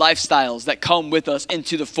customs and lifestyles that come with us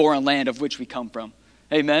into the foreign land of which we come from.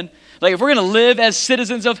 Amen? Like if we're going to live as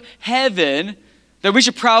citizens of heaven, then we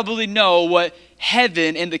should probably know what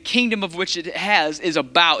heaven and the kingdom of which it has is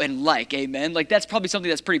about and like. Amen? Like that's probably something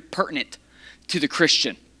that's pretty pertinent to the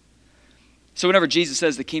Christian. So whenever Jesus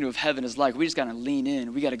says the kingdom of heaven is like, we just got to lean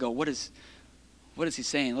in. We got to go, what is he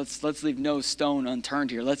saying? Let's leave no stone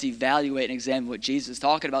unturned here. Let's evaluate and examine what Jesus is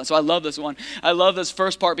talking about. So I love this one. I love this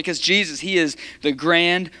first part because Jesus, he is the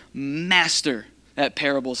grand master at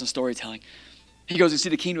parables and storytelling. He goes, you see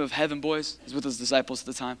the kingdom of heaven, boys? He's with his disciples at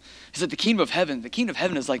the time. He said, the kingdom of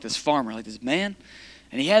heaven is like this farmer, like this man.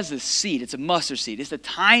 And he has this seed. It's a mustard seed. It's the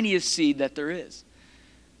tiniest seed that there is.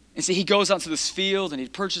 And see, he goes out to this field and he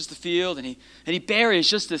purchases the field and he buries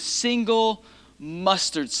just a single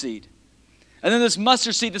mustard seed. And then this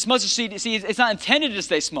mustard seed, see, it's not intended to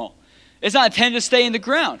stay small. It's not intended to stay in the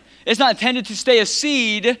ground. It's not intended to stay a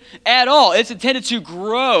seed at all. It's intended to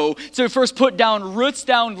grow. So first put down roots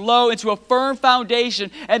down low into a firm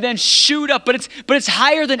foundation and then shoot up. But it's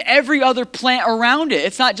higher than every other plant around it.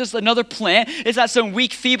 It's not just another plant. It's not some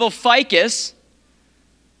weak, feeble ficus.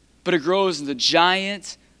 But it grows into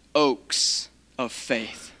giant oaks of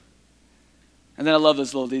faith. And then I love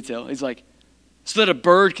this little detail. He's like, so that a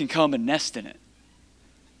bird can come and nest in it.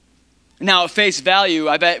 Now, at face value,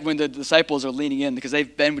 I bet when the disciples are leaning in, because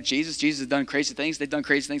they've been with Jesus, Jesus has done crazy things, they've done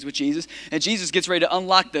crazy things with Jesus, and Jesus gets ready to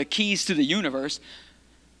unlock the keys to the universe,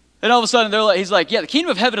 and all of a sudden, he's like, yeah, the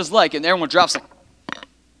kingdom of heaven is like, and everyone drops like,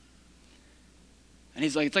 and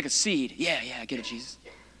he's like, it's like a seed. Yeah, I get it, Jesus.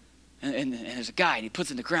 And there's a guy, and he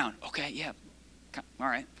puts it in the ground. Okay, yeah, all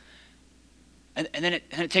right. And then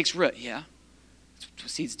it takes root. Yeah, that's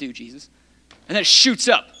what seeds do, Jesus. And then it shoots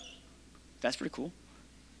up. That's pretty cool.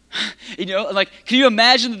 You know, like, can you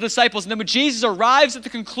imagine the disciples? And then when Jesus arrives at the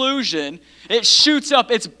conclusion, it shoots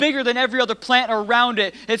up. It's bigger than every other plant around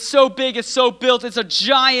it. It's so big, it's so built. It's a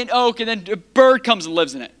giant oak, and then a bird comes and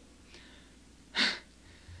lives in it.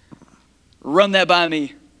 Run that by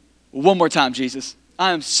me one more time, Jesus.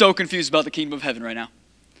 I am so confused about the kingdom of heaven right now.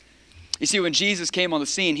 You see, when Jesus came on the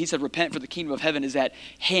scene, he said, repent, for the kingdom of heaven is at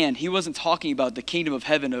hand. He wasn't talking about the kingdom of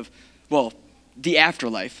heaven of, well, the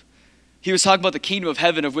afterlife. He was talking about the kingdom of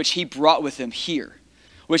heaven of which he brought with him here,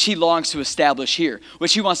 which he longs to establish here,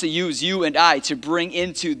 which he wants to use you and I to bring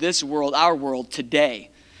into this world, our world,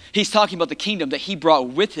 today. He's talking about the kingdom that he brought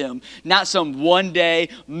with him, not some one day,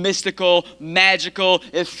 mystical, magical,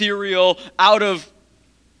 ethereal, out of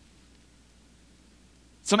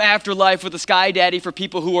some afterlife with a sky daddy for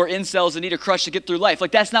people who are incels and need a crush to get through life.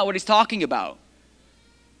 Like, that's not what he's talking about.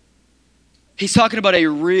 He's talking about a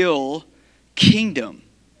real kingdom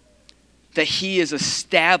that he is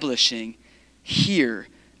establishing here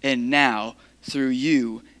and now through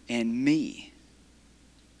you and me.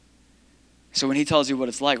 So when he tells you what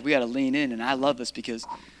it's like, we got to lean in, and I love this because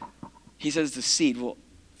he says the seed. Well,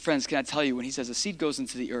 friends, can I tell you, when he says the seed goes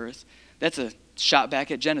into the earth, that's a shot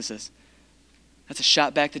back at Genesis. That's a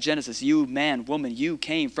shot back to Genesis. You, man, woman, you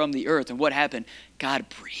came from the earth, and what happened? God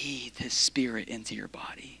breathed his spirit into your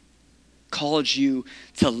body. Called you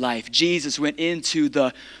to life. Jesus went into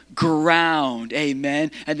the ground,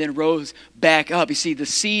 amen, and then rose back up. You see, the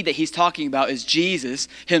seed that he's talking about is Jesus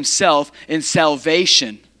himself in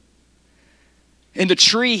salvation. In the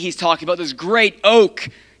tree he's talking about, this great oak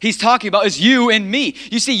he's talking about is you and me.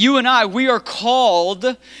 You see, you and I, we are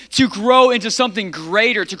called to grow into something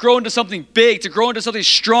greater, to grow into something big, to grow into something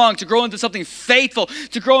strong, to grow into something faithful,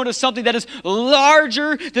 to grow into something that is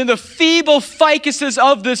larger than the feeble ficuses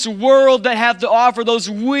of this world that have to offer, those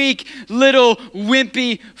weak, little,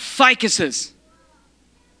 wimpy ficuses.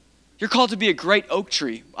 You're called to be a great oak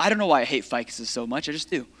tree. I don't know why I hate ficuses so much. I just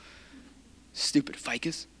do. Stupid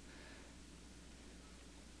ficus.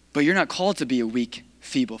 But you're not called to be a weak,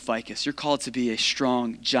 feeble ficus. You're called to be a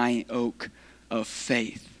strong, giant oak of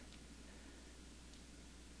faith.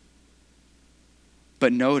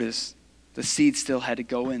 But notice, the seed still had to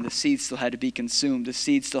go in. The seed still had to be consumed. The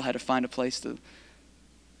seed still had to find a place to.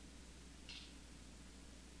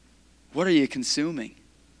 What are you consuming?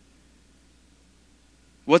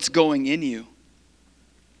 What's going in you?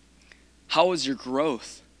 How is your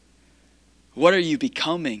growth? What are you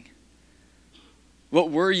becoming? What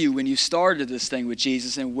were you when you started this thing with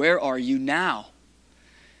Jesus, and where are you now?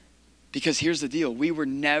 Because here's the deal. We were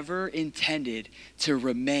never intended to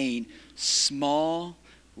remain small,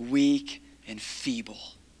 weak, and feeble.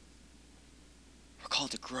 We're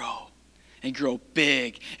called to grow and grow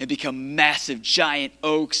big and become massive, giant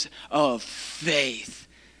oaks of faith.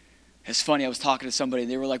 It's funny, I was talking to somebody,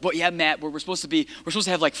 and they were like, well, yeah, Matt, we're supposed to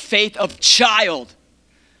have like faith of child.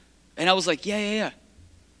 And I was like, yeah.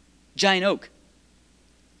 Giant oak.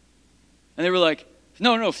 And they were like,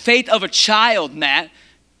 no, faith of a child, Matt.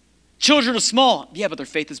 Children are small. Yeah, but their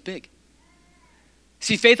faith is big.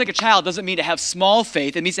 See, faith like a child doesn't mean to have small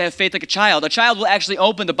faith. It means to have faith like a child. A child will actually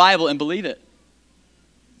open the Bible and believe it.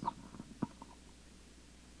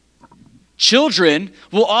 Children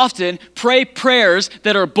will often pray prayers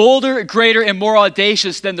that are bolder, greater, and more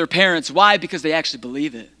audacious than their parents. Why? Because they actually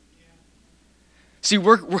believe it. See,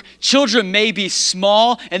 children may be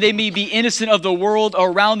small and they may be innocent of the world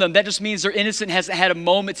around them. That just means their innocence hasn't had a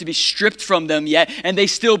moment to be stripped from them yet, and they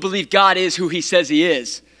still believe God is who he says he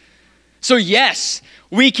is. So yes,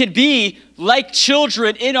 we can be like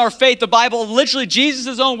children in our faith. The Bible, literally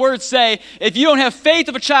Jesus' own words say, if you don't have faith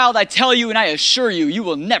of a child, I tell you and I assure you, you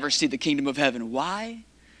will never see the kingdom of heaven. Why?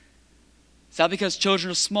 It's not because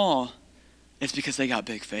children are small. It's because they got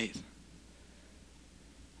big faith.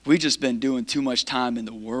 We've just been doing too much time in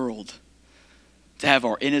the world to have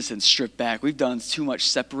our innocence stripped back. We've done too much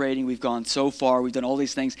separating. We've gone so far. We've done all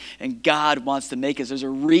these things. And God wants to make us. There's a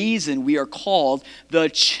reason we are called the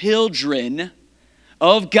children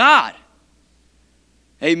of God.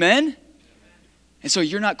 Amen? And so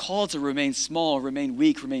you're not called to remain small, remain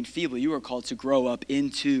weak, remain feeble. You are called to grow up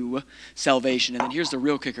into salvation. And then here's the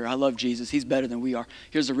real kicker. I love Jesus. He's better than we are.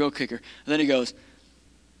 Here's the real kicker. And then he goes,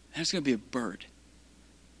 there's going to be a bird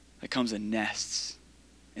that comes and nests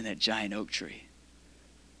in that giant oak tree.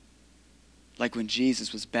 Like when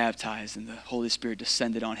Jesus was baptized and the Holy Spirit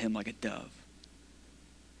descended on him like a dove.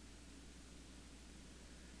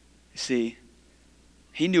 You see,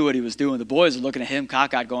 he knew what he was doing. The boys are looking at him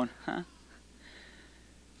cockeyed going, huh?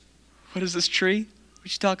 What is this tree? What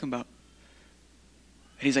are you talking about?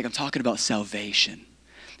 And he's like, I'm talking about salvation.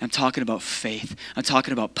 I'm talking about faith. I'm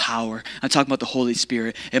talking about power. I'm talking about the Holy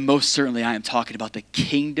Spirit. And most certainly I am talking about the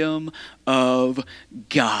kingdom of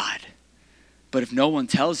God. But if no one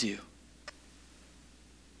tells you,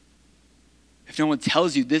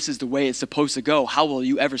 this is the way it's supposed to go, how will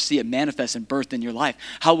you ever see it manifest and birthed in your life?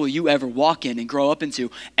 How will you ever walk in and grow up into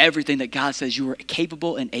everything that God says you are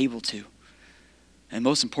capable and able to? And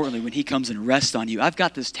most importantly, when he comes and rests on you. I've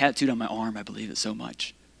got this tattooed on my arm. I believe it so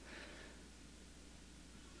much.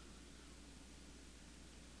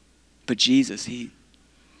 But Jesus, he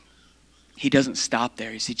doesn't stop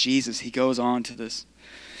there. You see, Jesus, he goes on to this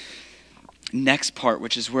next part,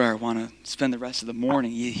 which is where I want to spend the rest of the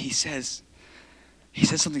morning. He says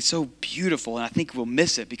something so beautiful, and I think we'll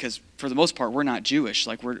miss it because for the most part, we're not Jewish.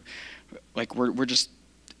 We're just,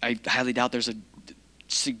 I highly doubt there's a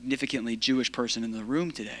significantly Jewish person in the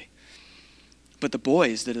room today. But the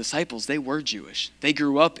boys, the disciples, they were Jewish. They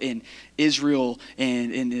grew up in Israel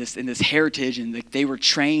and in this heritage, and they were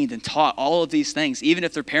trained and taught all of these things. Even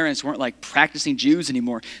if their parents weren't like practicing Jews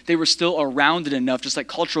anymore, they were still around it enough, just like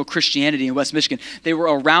cultural Christianity in West Michigan. They were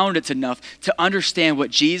around it enough to understand what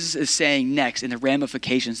Jesus is saying next and the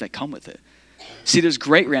ramifications that come with it. See, there's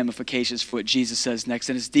great ramifications for what Jesus says next,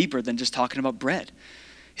 and it's deeper than just talking about bread.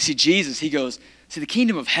 You see, Jesus, he goes, see, the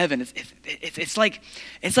kingdom of heaven, it's like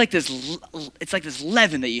this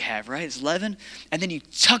leaven that you have, right? It's leaven, and then you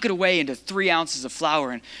tuck it away into 3 ounces of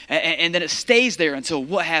flour, and then it stays there until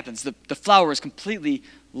what happens? The flour is completely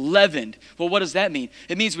leavened. Well, what does that mean?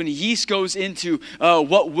 It means when yeast goes into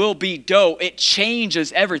what will be dough, it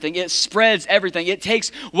changes everything. It spreads everything. It takes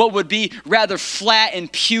what would be rather flat and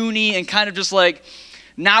puny and kind of just like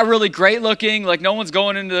not really great looking, like no one's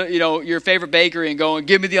going into, your favorite bakery and going,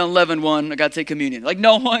 give me the unleavened one, I got to take communion. Like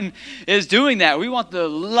no one is doing that. We want the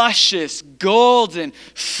luscious, golden,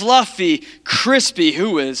 fluffy, crispy,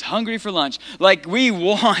 who is hungry for lunch? Like we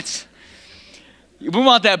want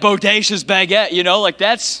that bodacious baguette, like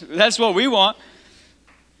that's what we want.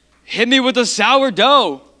 Hit me with the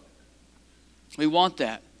sourdough. We want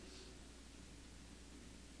that.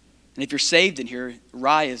 And if you're saved in here,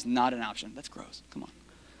 rye is not an option. That's gross. Come on.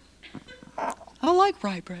 I like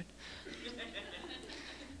rye bread.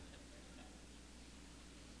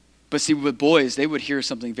 But see, with boys, they would hear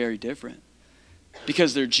something very different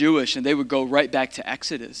because they're Jewish, and they would go right back to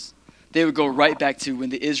Exodus. They would go right back to when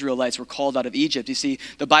the Israelites were called out of Egypt. You see,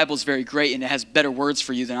 the Bible's very great, and it has better words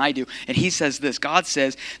for you than I do. And he says this, God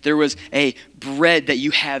says there was a bread that you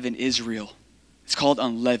have in Israel. It's called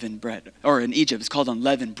unleavened bread, or in Egypt, it's called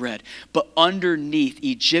unleavened bread. But underneath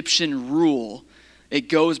Egyptian rule, it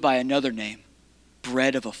goes by another name,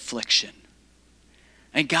 bread of affliction.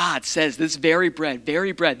 And God says this very bread,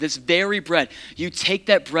 you take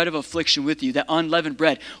that bread of affliction with you, that unleavened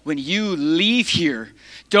bread. When you leave here,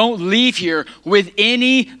 don't leave here with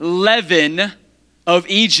any leaven of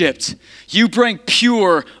Egypt. You bring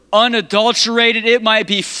pure, unadulterated. It might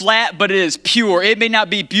be flat, but it is pure. It may not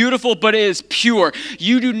be beautiful, but it is pure.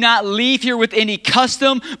 You do not leave here with any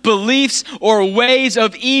custom, beliefs, or ways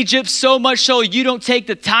of Egypt, so much so you don't take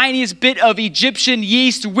the tiniest bit of Egyptian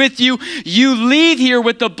yeast with you. You leave here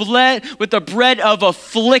with the bread of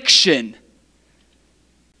affliction.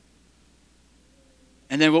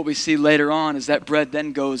 And then what we see later on is that bread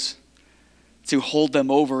then goes to hold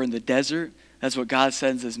them over in the desert. That's what God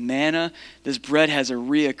sends as manna. This bread has a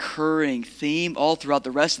reoccurring theme all throughout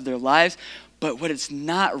the rest of their lives. But what it's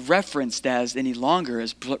not referenced as any longer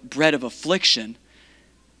is bread of affliction.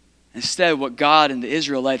 Instead, what God and the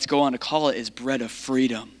Israelites go on to call it is bread of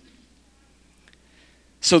freedom.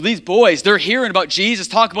 So these boys, they're hearing about Jesus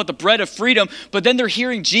talk about the bread of freedom, but then they're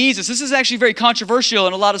hearing Jesus. This is actually very controversial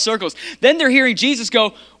in a lot of circles. Then they're hearing Jesus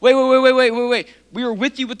go, wait. We were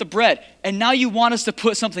with you with the bread, and now you want us to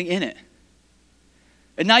put something in it.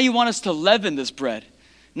 And now you want us to leaven this bread.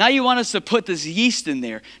 Now you want us to put this yeast in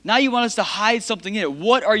there. Now you want us to hide something in it.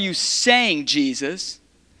 What are you saying, Jesus?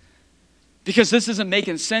 Because this isn't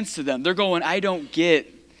making sense to them. They're going, I don't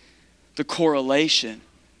get the correlation.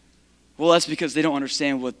 Well, that's because they don't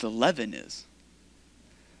understand what the leaven is.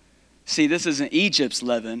 See, this isn't Egypt's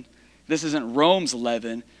leaven. This isn't Rome's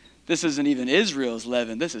leaven. This isn't even Israel's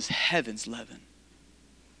leaven. This is heaven's leaven.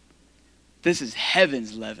 This is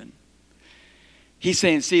heaven's leaven. He's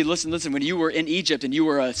saying, see, listen, when you were in Egypt and you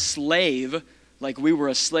were a slave, like we were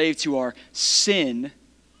a slave to our sin,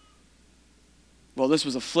 well, this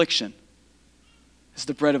was affliction. This is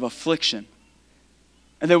the bread of affliction.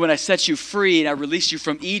 And then when I set you free and I released you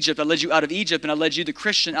from Egypt, I led you out of Egypt and I led you, the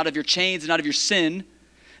Christian, out of your chains and out of your sin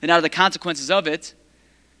and out of the consequences of it,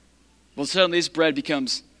 well, suddenly this bread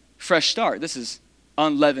becomes fresh start. This is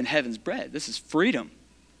unleavened heaven's bread. This is freedom.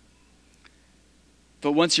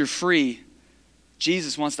 But once you're free,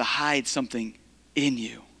 Jesus wants to hide something in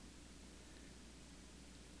you.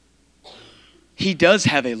 He does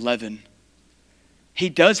have a leaven. He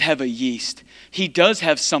does have a yeast. He does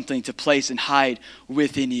have something to place and hide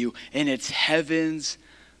within you. And it's heaven's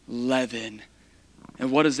leaven.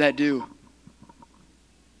 And what does that do?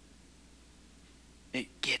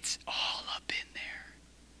 It gets all up in there.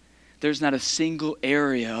 There's not a single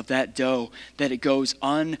area of that dough that it goes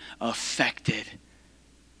unaffected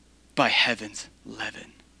by heaven's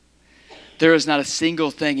leaven. There is not a single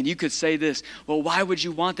thing. And you could say this, well, why would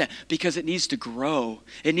you want that? Because it needs to grow.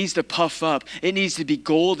 It needs to puff up. It needs to be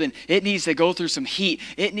golden. It needs to go through some heat.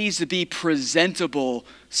 It needs to be presentable.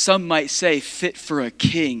 Some might say fit for a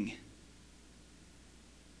king.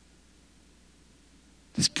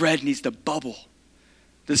 This bread needs to bubble.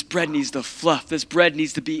 This bread needs to fluff. This bread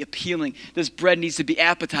needs to be appealing. This bread needs to be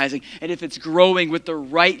appetizing. And if it's growing with the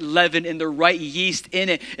right leaven and the right yeast in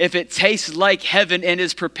it, if it tastes like heaven and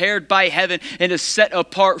is prepared by heaven and is set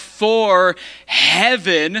apart for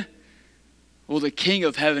heaven, well, the King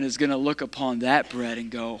of heaven is going to look upon that bread and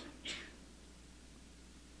go,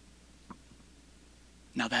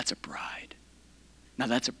 now that's a bride. Now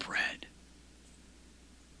that's a bread.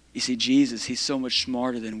 You see, Jesus, he's so much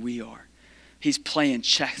smarter than we are. He's playing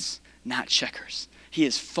chess, not checkers. He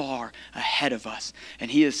is far ahead of us.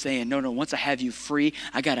 And he is saying, no, once I have you free,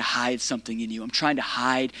 I got to hide something in you. I'm trying to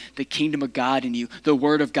hide the kingdom of God in you, the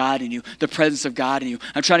word of God in you, the presence of God in you.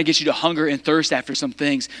 I'm trying to get you to hunger and thirst after some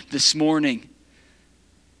things this morning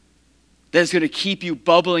that is going to keep you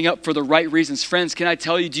bubbling up for the right reasons. Friends, can I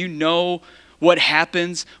tell you, do you know what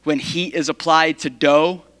happens when heat is applied to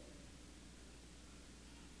dough?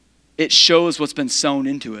 It shows what's been sown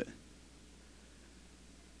into it.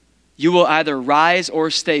 You will either rise or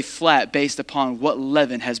stay flat based upon what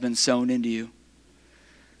leaven has been sown into you.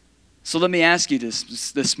 So let me ask you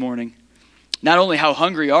this morning. Not only how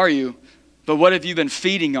hungry are you, but what have you been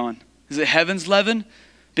feeding on? Is it heaven's leaven?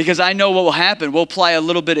 Because I know what will happen. We'll apply a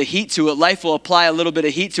little bit of heat to it. Life will apply a little bit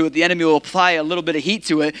of heat to it. The enemy will apply a little bit of heat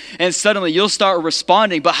to it. And suddenly you'll start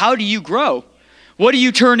responding. But how do you grow? What do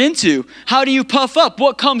you turn into? How do you puff up?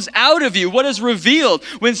 What comes out of you? What is revealed?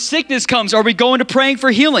 When sickness comes, are we going to praying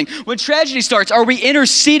for healing? When tragedy starts, are we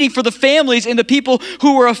interceding for the families and the people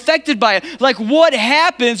who were affected by it? Like, what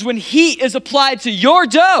happens when heat is applied to your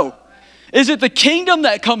dough? Is it the kingdom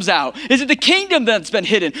that comes out? Is it the kingdom that's been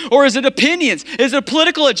hidden? Or is it opinions? Is it a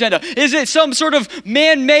political agenda? Is it some sort of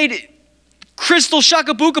man-made crystal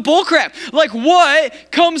shakabuka bullcrap? Like,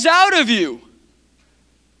 what comes out of you?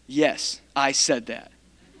 Yes, I said that.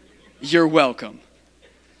 You're welcome.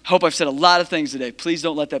 Hope I've said a lot of things today. Please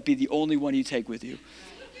don't let that be the only one you take with you.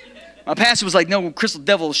 My pastor was like, no, crystal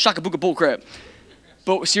devil, shakabuka bullcrap.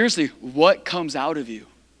 But seriously, what comes out of you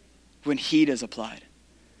when heat is applied?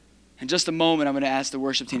 In just a moment, I'm going to ask the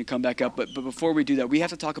worship team to come back up. But before we do that, we have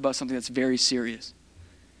to talk about something that's very serious.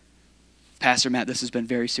 Pastor Matt, this has been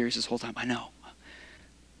very serious this whole time. I know.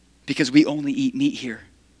 Because we only eat meat here.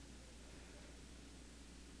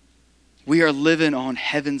 We are living on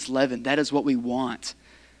heaven's leaven. That is what we want.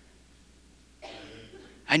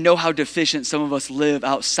 I know how deficient some of us live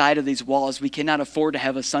outside of these walls. We cannot afford to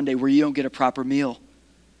have a Sunday where you don't get a proper meal.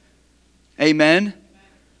 Amen?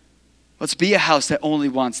 Let's be a house that only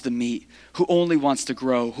wants the meat, who only wants to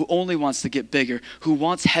grow, who only wants to get bigger, who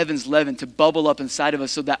wants heaven's leaven to bubble up inside of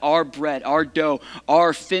us so that our bread, our dough,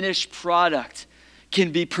 our finished product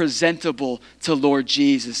can be presentable to Lord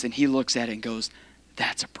Jesus. And he looks at it and goes,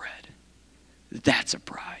 that's a bread. That's a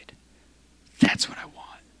bride. That's what I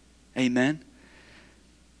want. Amen?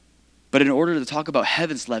 But in order to talk about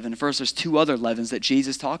heaven's leaven, first there's two other leavens that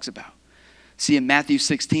Jesus talks about. See, in Matthew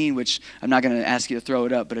 16, which I'm not going to ask you to throw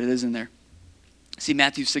it up, but it is in there. See,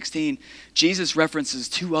 Matthew 16, Jesus references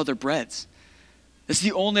two other breads. This is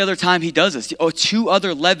the only other time he does this. Two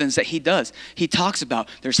other leavens that he does. He talks about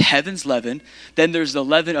there's heaven's leaven, then there's the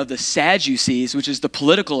leaven of the Sadducees, which is the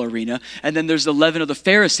political arena, and then there's the leaven of the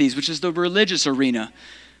Pharisees, which is the religious arena.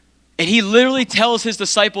 And he literally tells his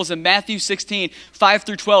disciples in Matthew 16, 5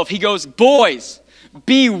 through 12, he goes, boys,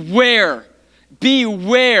 beware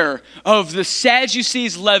of the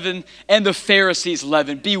Sadducees' leaven and the Pharisees'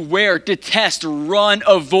 leaven. Beware, detest, run,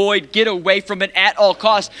 avoid, get away from it at all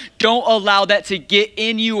costs. Don't allow that to get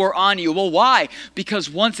in you or on you. Well, why? Because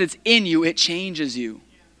once it's in you, it changes you.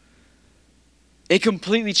 It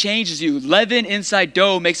completely changes you. Leaven inside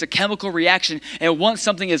dough makes a chemical reaction, and once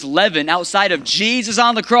something is leavened outside of Jesus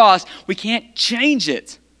on the cross, we can't change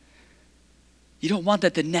it. You don't want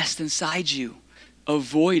that to nest inside you.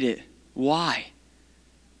 Avoid it. Why?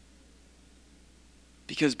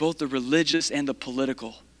 Because both the religious and the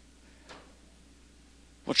political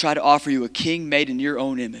will try to offer you a king made in your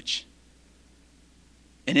own image.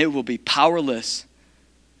 And it will be powerless,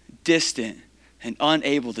 distant, and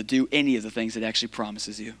unable to do any of the things it actually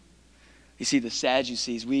promises you. You see, the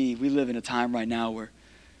Sadducees, we live in a time right now where,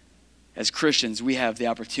 as Christians, we have the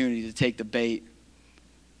opportunity to take the bait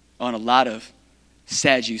on a lot of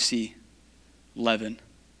Sadducee leaven.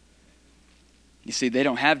 You see, they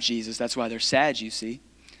don't have Jesus. That's why they're sad, you see.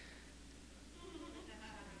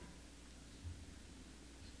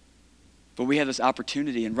 But we have this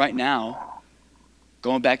opportunity, and right now,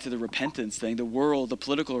 going back to the repentance thing, the world, the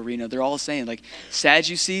political arena, they're all saying, like,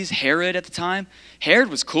 Sadducees, Herod at the time, Herod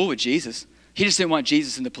was cool with Jesus. He just didn't want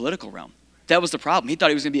Jesus in the political realm. That was the problem. He thought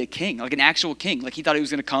he was going to be a king, like an actual king. Like he thought he was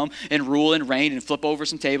going to come and rule and reign and flip over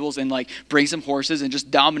some tables and like bring some horses and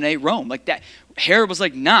just dominate Rome. Like that. Herod was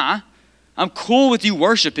like, nah, I'm cool with you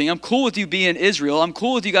worshiping. I'm cool with you being Israel. I'm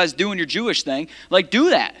cool with you guys doing your Jewish thing. Like do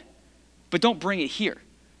that, but don't bring it here.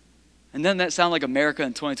 And doesn't that sound like America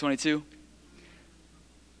in 2022?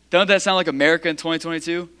 Doesn't that sound like America in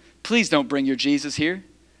 2022? Please don't bring your Jesus here.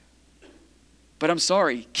 But I'm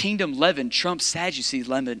sorry, kingdom leaven trumps Sadducee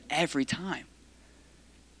leaven every time.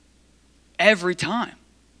 Every time.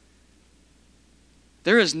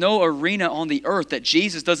 There is no arena on the earth that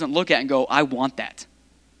Jesus doesn't look at and go, I want that.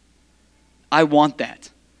 I want that.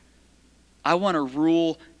 I want to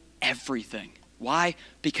rule everything. Why?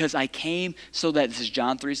 Because I came so that, this is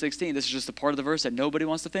John 3:16, this is just a part of the verse that nobody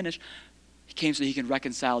wants to finish. He came so he can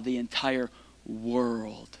reconcile the entire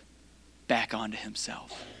world back onto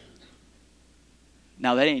himself.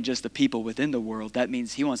 Now, that ain't just the people within the world. That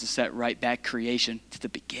means he wants to set right back creation to the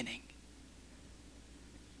beginning.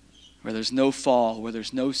 Where there's no fall, where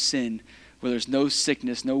there's no sin, where there's no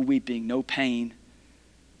sickness, no weeping, no pain.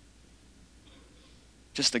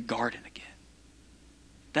 Just the garden again.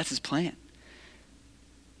 That's his plan.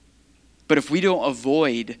 But if we don't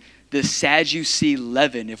avoid the Sadducee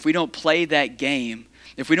leaven, if we don't play that game,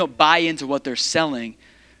 if we don't buy into what they're selling,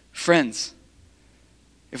 friends,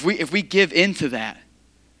 if we give into that,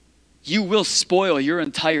 you will spoil your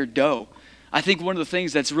entire dough. I think one of the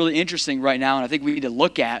things that's really interesting right now, and I think we need to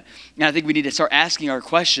look at, and I think we need to start asking our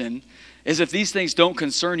question, is if these things don't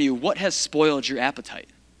concern you, what has spoiled your appetite?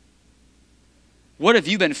 What have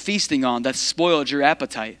you been feasting on that's spoiled your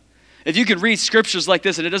appetite? If you can read scriptures like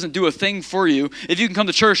this and it doesn't do a thing for you, if you can come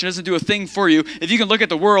to church and it doesn't do a thing for you, if you can look at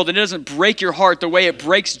the world and it doesn't break your heart the way it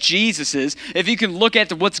breaks Jesus's, if you can look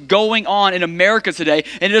at what's going on in America today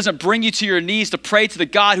and it doesn't bring you to your knees to pray to the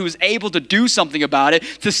God who is able to do something about it,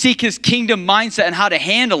 to seek his kingdom mindset and how to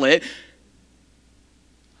handle it,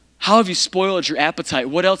 how have you spoiled your appetite?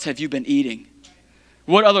 What else have you been eating?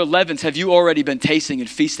 What other leavens have you already been tasting and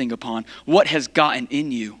feasting upon? What has gotten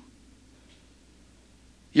in you?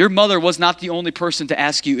 Your mother was not the only person to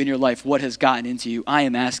ask you in your life what has gotten into you. I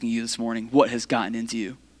am asking you this morning, what has gotten into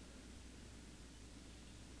you?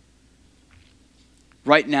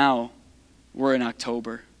 Right now, we're in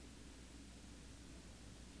October.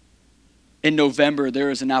 In November, there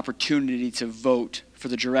is an opportunity to vote for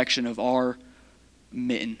the direction of our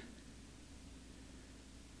mitten.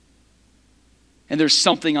 And there's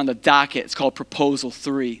something on the docket. It's called Proposal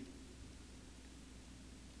 3.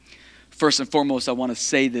 First and foremost, I want to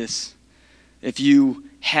say this. If you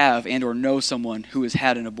have and or know someone who has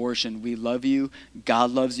had an abortion, we love you.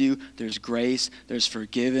 God loves you. There's grace. There's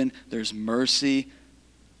forgiven. There's mercy.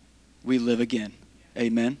 We live again.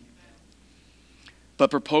 Amen.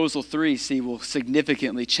 But Proposal 3, see, will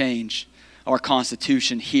significantly change our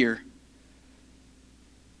Constitution here.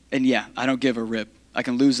 And yeah, I don't give a rip. I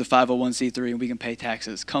can lose the 501c3 and we can pay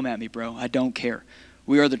taxes. Come at me, bro. I don't care.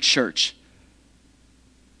 We are the church.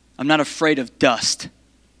 I'm not afraid of dust.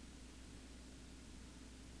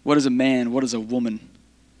 What is a man? What is a woman?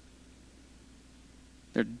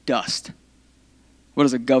 They're dust. What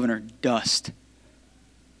is a governor? Dust.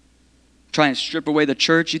 Try and strip away the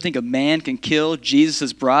church. You think a man can kill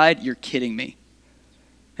Jesus' bride? You're kidding me.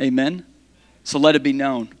 Amen? So let it be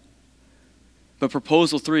known. But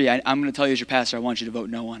Proposal 3, I'm going to tell you as your pastor, I want you to vote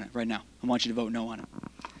no on it right now. I want you to vote no on it.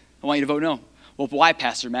 I want you to vote no. Well, why,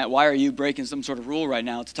 Pastor Matt? Why are you breaking some sort of rule right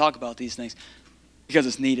now to talk about these things? Because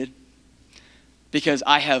it's needed. Because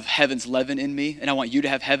I have heaven's leaven in me, and I want you to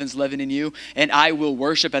have heaven's leaven in you, and I will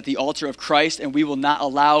worship at the altar of Christ, and we will not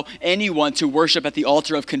allow anyone to worship at the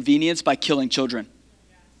altar of convenience by killing children.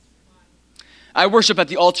 I worship at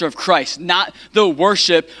the altar of Christ, not the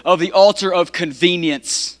worship of the altar of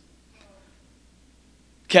convenience.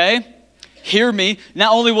 Okay? Hear me.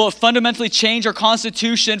 Not only will it fundamentally change our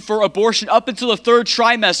Constitution for abortion up until the third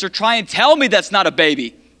trimester, try and tell me that's not a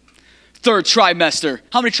baby. Third trimester.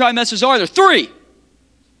 How many trimesters are there? 3.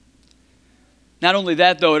 Not only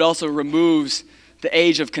that, though, it also removes the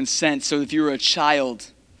age of consent. So if you were a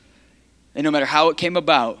child, and no matter how it came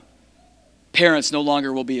about, parents no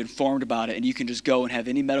longer will be informed about it, and you can just go and have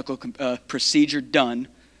any medical procedure done,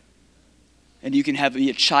 and you can be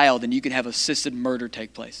a child, and you can have assisted murder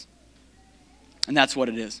take place. And that's what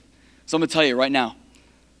it is. So I'm going to tell you right now,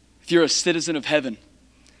 if you're a citizen of heaven,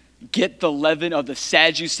 get the leaven of the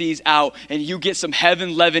Sadducees out, and you get some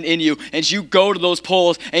heaven leaven in you, and you go to those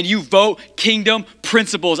polls and you vote kingdom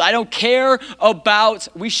principles. I don't care about,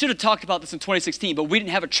 we should have talked about this in 2016, but we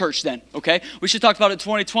didn't have a church then, okay? We should have talked about it in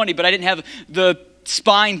 2020, but I didn't have the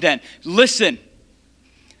spine then. Listen,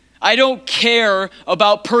 I don't care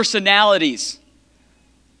about personalities.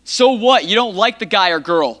 So what? You don't like the guy or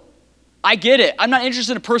girl. I get it. I'm not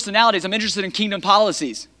interested in personalities. I'm interested in kingdom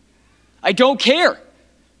policies. I don't care.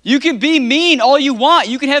 You can be mean all you want.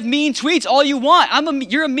 You can have mean tweets all you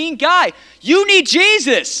want. You're a mean guy. You need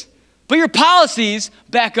Jesus. But your policies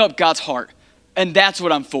back up God's heart. And that's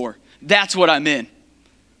what I'm for. That's what I'm in.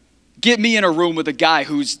 Get me in a room with a guy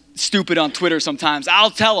who's stupid on Twitter sometimes.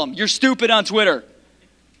 I'll tell him, you're stupid on Twitter.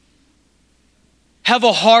 Have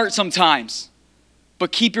a heart sometimes.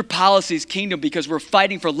 But keep your policies kingdom, because we're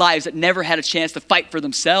fighting for lives that never had a chance to fight for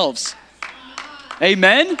themselves.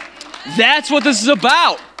 Amen? That's what this is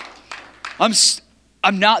about.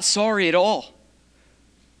 I'm not sorry at all.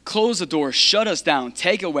 Close the door, shut us down,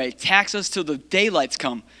 take away, tax us till the daylights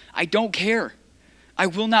come. I don't care. I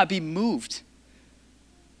will not be moved.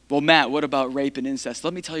 Well, Matt, what about rape and incest?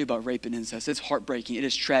 Let me tell you about rape and incest. It's heartbreaking. It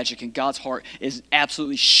is tragic, and God's heart is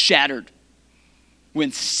absolutely shattered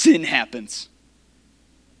when sin happens.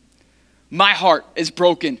 My heart is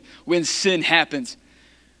broken when sin happens.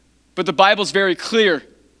 But the Bible's very clear.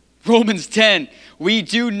 Romans 10, we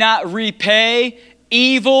do not repay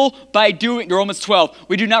evil by doing, Romans 12,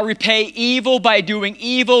 we do not repay evil by doing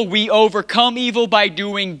evil. We overcome evil by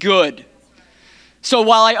doing good. So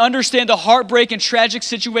while I understand the heartbreak and tragic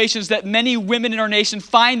situations that many women in our nation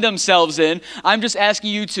find themselves in, I'm just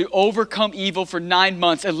asking you to overcome evil for 9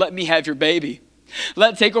 months and let me have your baby.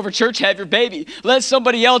 Let Takeover Church have your baby. Let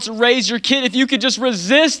somebody else raise your kid. If you could just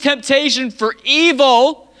resist temptation for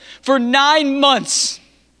evil for 9 months,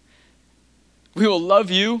 we will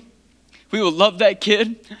love you, we will love that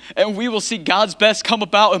kid, and we will see God's best come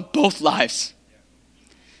about in both lives.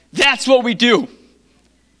 That's what we do.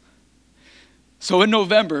 So in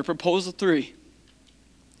November, Proposal 3,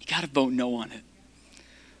 you got to vote no on it.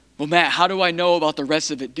 Well, Matt, how do I know about the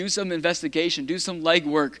rest of it? Do some investigation, do some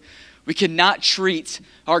legwork. We cannot treat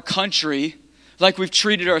our country like we've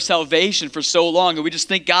treated our salvation for so long, and we just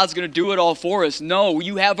think God's going to do it all for us. No,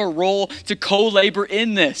 you have a role to co-labor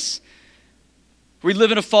in this. We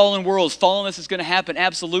live in a fallen world. Fallenness is going to happen,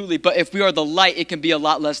 absolutely. But if we are the light, it can be a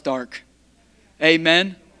lot less dark.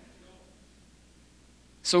 Amen?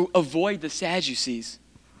 So avoid the Sadducees.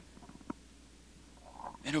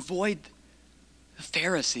 And avoid the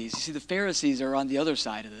Pharisees. You see, the Pharisees are on the other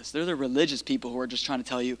side of this. They're the religious people who are just trying to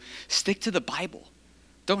tell you, stick to the Bible.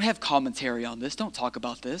 Don't have commentary on this. Don't talk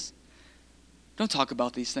about this. Don't talk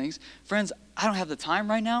about these things. Friends, I don't have the time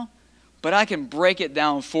right now, but I can break it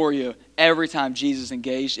down for you every time Jesus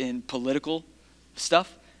engaged in political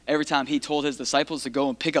stuff. Every time he told his disciples to go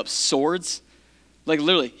and pick up swords. Like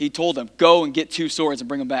literally, he told them, go and get 2 swords and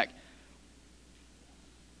bring them back.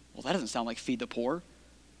 Well, that doesn't sound like feed the poor.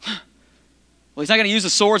 Well, he's not going to use the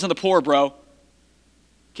swords on the poor, bro.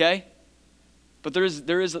 Okay? But there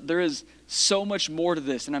is so much more to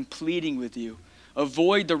this, and I'm pleading with you.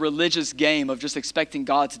 Avoid the religious game of just expecting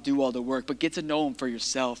God to do all the work, but get to know him for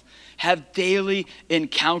yourself. Have daily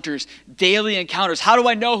encounters. Daily encounters. How do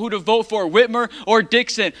I know who to vote for, Whitmer or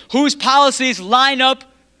Dixon? Whose policies line up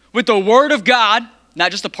with the Word of God,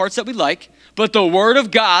 not just the parts that we like, but the Word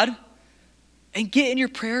of God, and get in your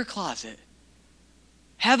prayer closet.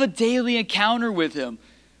 Have a daily encounter with him.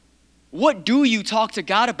 What do you talk to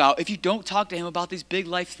God about if you don't talk to him about these big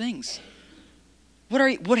life things?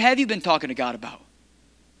 What have you been talking to God about?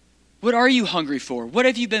 What are you hungry for? What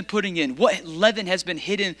have you been putting in? What leaven has been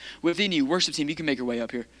hidden within you? Worship team, you can make your way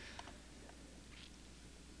up here.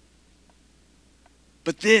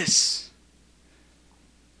 But this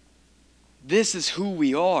is who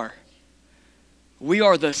we are. We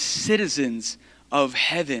are the citizens of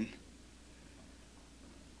heaven.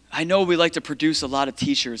 I know we like to produce a lot of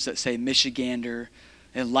t-shirts that say Michigander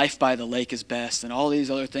and Life by the Lake is best and all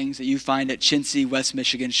these other things that you find at Chintzy, West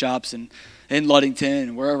Michigan shops and in Ludington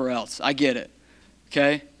and wherever else. I get it,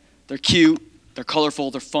 okay? They're cute, they're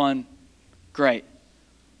colorful, they're fun, great.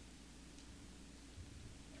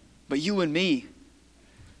 But you and me,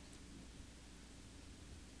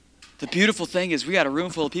 The beautiful thing is we got a room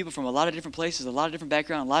full of people from a lot of different places, a lot of different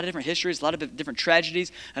backgrounds, a lot of different histories, a lot of different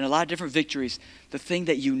tragedies, and a lot of different victories. The thing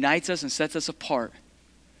that unites us and sets us apart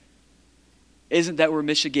isn't that we're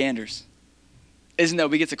Michiganders. Isn't that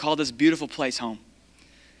we get to call this beautiful place home.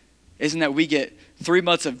 Isn't that we get 3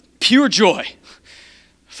 months of pure joy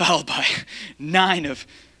followed by 9 of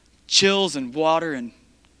chills and water and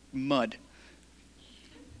mud.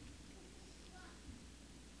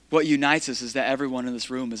 What unites us is that everyone in this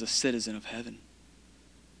room is a citizen of heaven.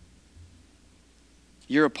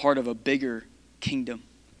 You're a part of a bigger kingdom,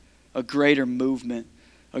 a greater movement,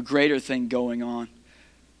 a greater thing going on.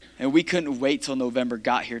 And we couldn't wait till November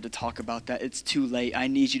got here to talk about that. It's too late. I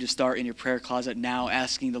need you to start in your prayer closet now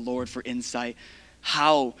asking the Lord for insight.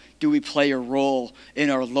 How do we play a role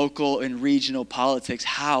in our local and regional politics?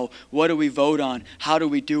 How? What do we vote on? How do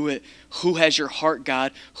we do it? Who has your heart,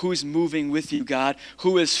 God? Who's moving with you, God?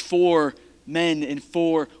 Who is for men and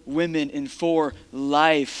for women and for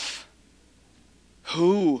life?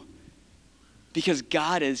 Who? Because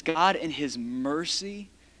God is. God in his mercy.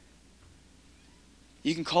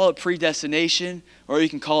 You can call it predestination, or you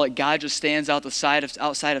can call it God just stands outside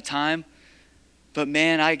of time. But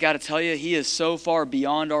man, I got to tell you, he is so far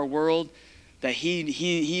beyond our world that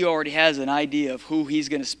he already has an idea of who he's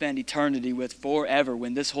going to spend eternity with forever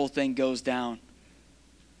when this whole thing goes down.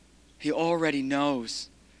 He already knows.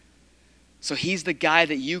 So he's the guy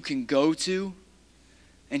that you can go to,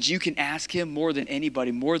 and you can ask him more than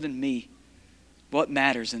anybody, more than me, what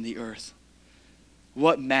matters in the earth?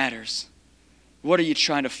 What matters? What are you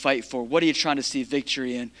trying to fight for? What are you trying to see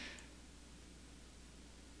victory in?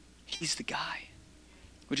 He's the guy.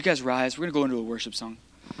 Would you guys rise? We're going to go into a worship song.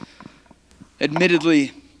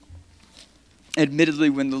 Admittedly,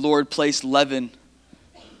 when the Lord placed leaven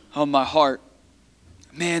on my heart,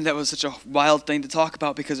 man, that was such a wild thing to talk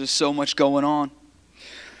about because there's so much going on.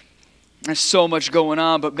 There's so much going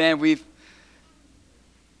on, but man, we've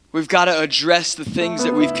got to address the things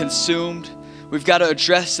that we've consumed. We've got to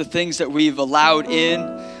address the things that we've allowed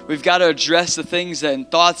in. We've got to address the things and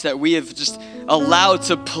thoughts that we have just allowed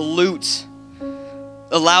to pollute,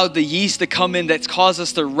 allowed the yeast to come in that's caused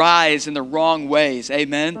us to rise in the wrong ways.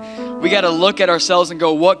 Amen. We got to look at ourselves and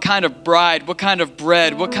go, what kind of bride, what kind of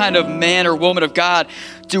bread, what kind of man or woman of God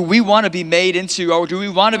do we want to be made into? Or do we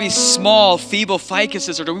want to be small, feeble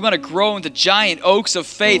ficuses? Or do we want to grow into giant oaks of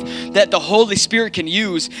faith that the Holy Spirit can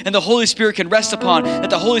use and the Holy Spirit can rest upon, that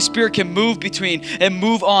the Holy Spirit can move between and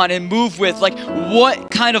move on and move with? Like,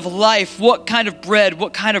 what kind of life, what kind of bread,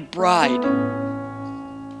 what kind of bride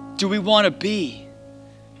do we want to be?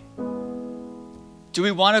 Do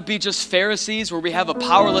we want to be just Pharisees where we have a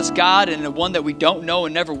powerless God and a one that we don't know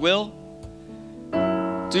and never will?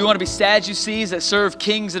 Do we want to be Sadducees that serve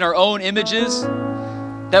kings in our own images,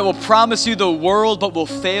 that will promise you the world but will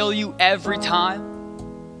fail you every time?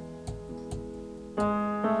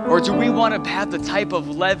 Or do we want to have the type of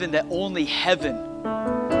leaven that only heaven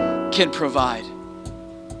can provide?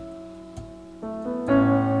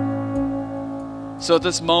 So at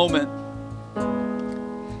this moment,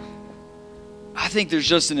 I think there's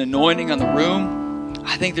just an anointing on the room.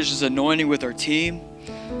 I think there's just anointing with our team.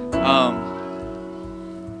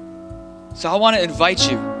 So I want to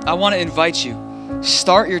invite you.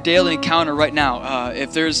 Start your daily encounter right now.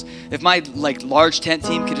 If my large tent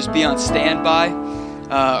team could just be on standby,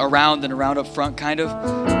 around up front, kind of.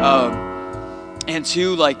 And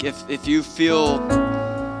two, if you feel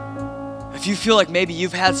like maybe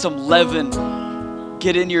you've had some leaven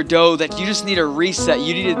get in your dough, that you just need a reset.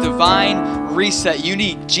 You need a divine reset. You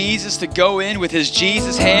need Jesus to go in with his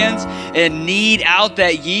Jesus hands and knead out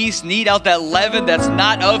that yeast, knead out that leaven that's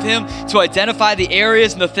not of him, to identify the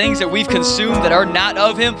areas and the things that we've consumed that are not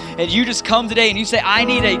of him. And you just come today and you say, I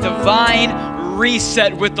need a divine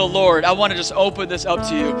reset with the Lord. I want to just open this up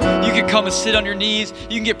to you. You can come and sit on your knees.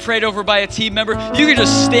 You can get prayed over by a team member. You can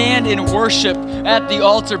just stand in worship at the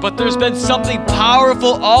altar. But there's been something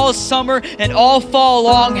powerful all summer and all fall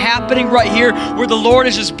long happening right here, where the Lord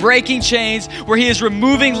is just breaking chains, where he is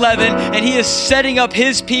removing leaven, and he is setting up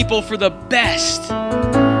his people for the best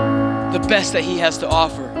that he has to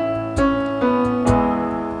offer.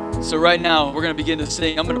 So right now, we're going to begin to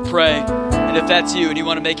sing. I'm going to pray. And if that's you and you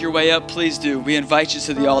want to make your way up, please do. We invite you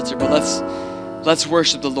to the altar. But let's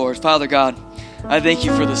worship the Lord. Father God, I thank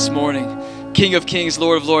you for this morning. King of Kings,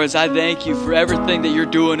 Lord of Lords, I thank you for everything that you're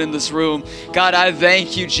doing in this room. God, I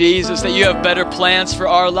thank you, Jesus, that you have better plans for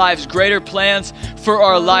our lives, greater plans for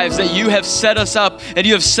our lives, that you have set us up and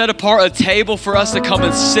you have set apart a table for us to come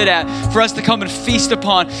and sit at, for us to come and feast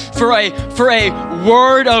upon, for a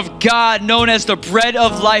word of God known as the bread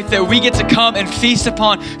of life that we get to come and feast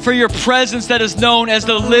upon, for your presence that is known as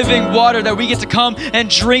the living water that we get to come and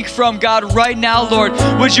drink from. God, right now, Lord,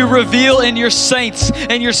 would you reveal in your saints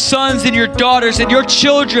and your sons and your daughters and your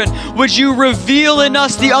children, would you reveal in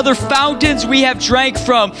us the other fountains we have drank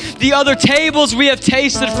from, the other tables we have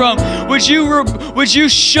tasted from. Would you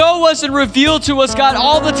show us and reveal to us, God,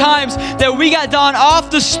 all the times that we got down off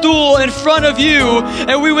the stool in front of you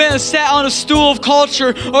and we went and sat on a stool of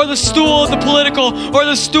culture or the stool of the political or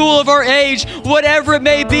the stool of our age, whatever it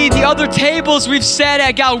may be, the other tables we've sat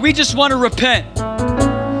at, God, we just want to repent.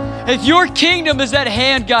 If your kingdom is at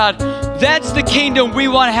hand, God, that's the kingdom we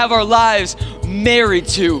want to have our lives married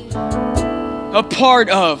to, a part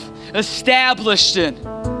of, established in.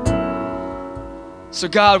 So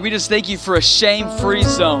God, we just thank you for a shame-free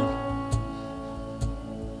zone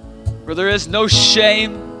where there is no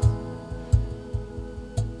shame,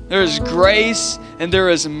 there is grace, and there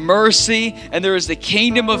is mercy, and there is the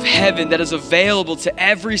kingdom of heaven that is available to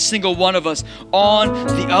every single one of us on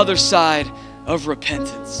the other side of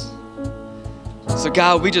repentance. So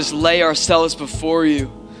God, we just lay ourselves before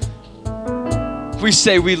you. We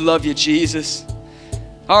say we love you, Jesus.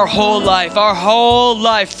 Our whole life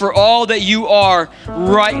for all that you are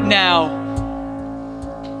right now.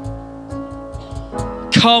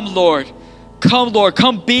 Come, Lord. Come, Lord.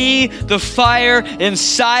 Come be the fire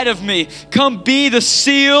inside of me. Come be the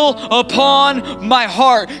seal upon my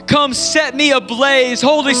heart. Come set me ablaze.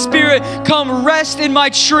 Holy Spirit, come rest in my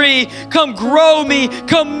tree. Come grow me.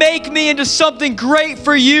 Come make me into something great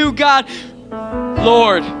for you, God.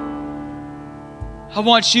 Lord, I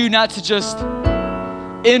want you not to just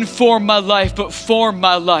inform my life, but form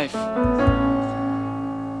my life.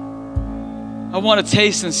 I want to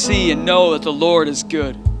taste and see and know that the Lord is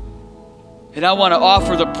good. And I want to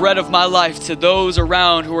offer the bread of my life to those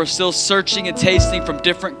around who are still searching and tasting from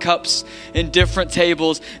different cups and different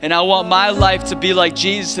tables. And I want my life to be like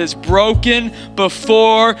Jesus, broken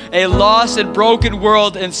before a lost and broken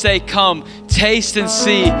world, and say, come, taste and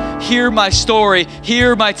see, hear my story,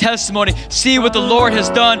 hear my testimony, see what the Lord has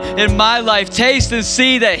done in my life. Taste and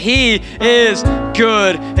see that He is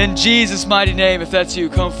good. In Jesus' mighty name, if that's you,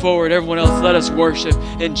 come forward. Everyone else, let us worship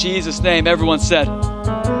in Jesus' name. Everyone said,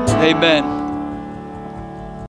 amen.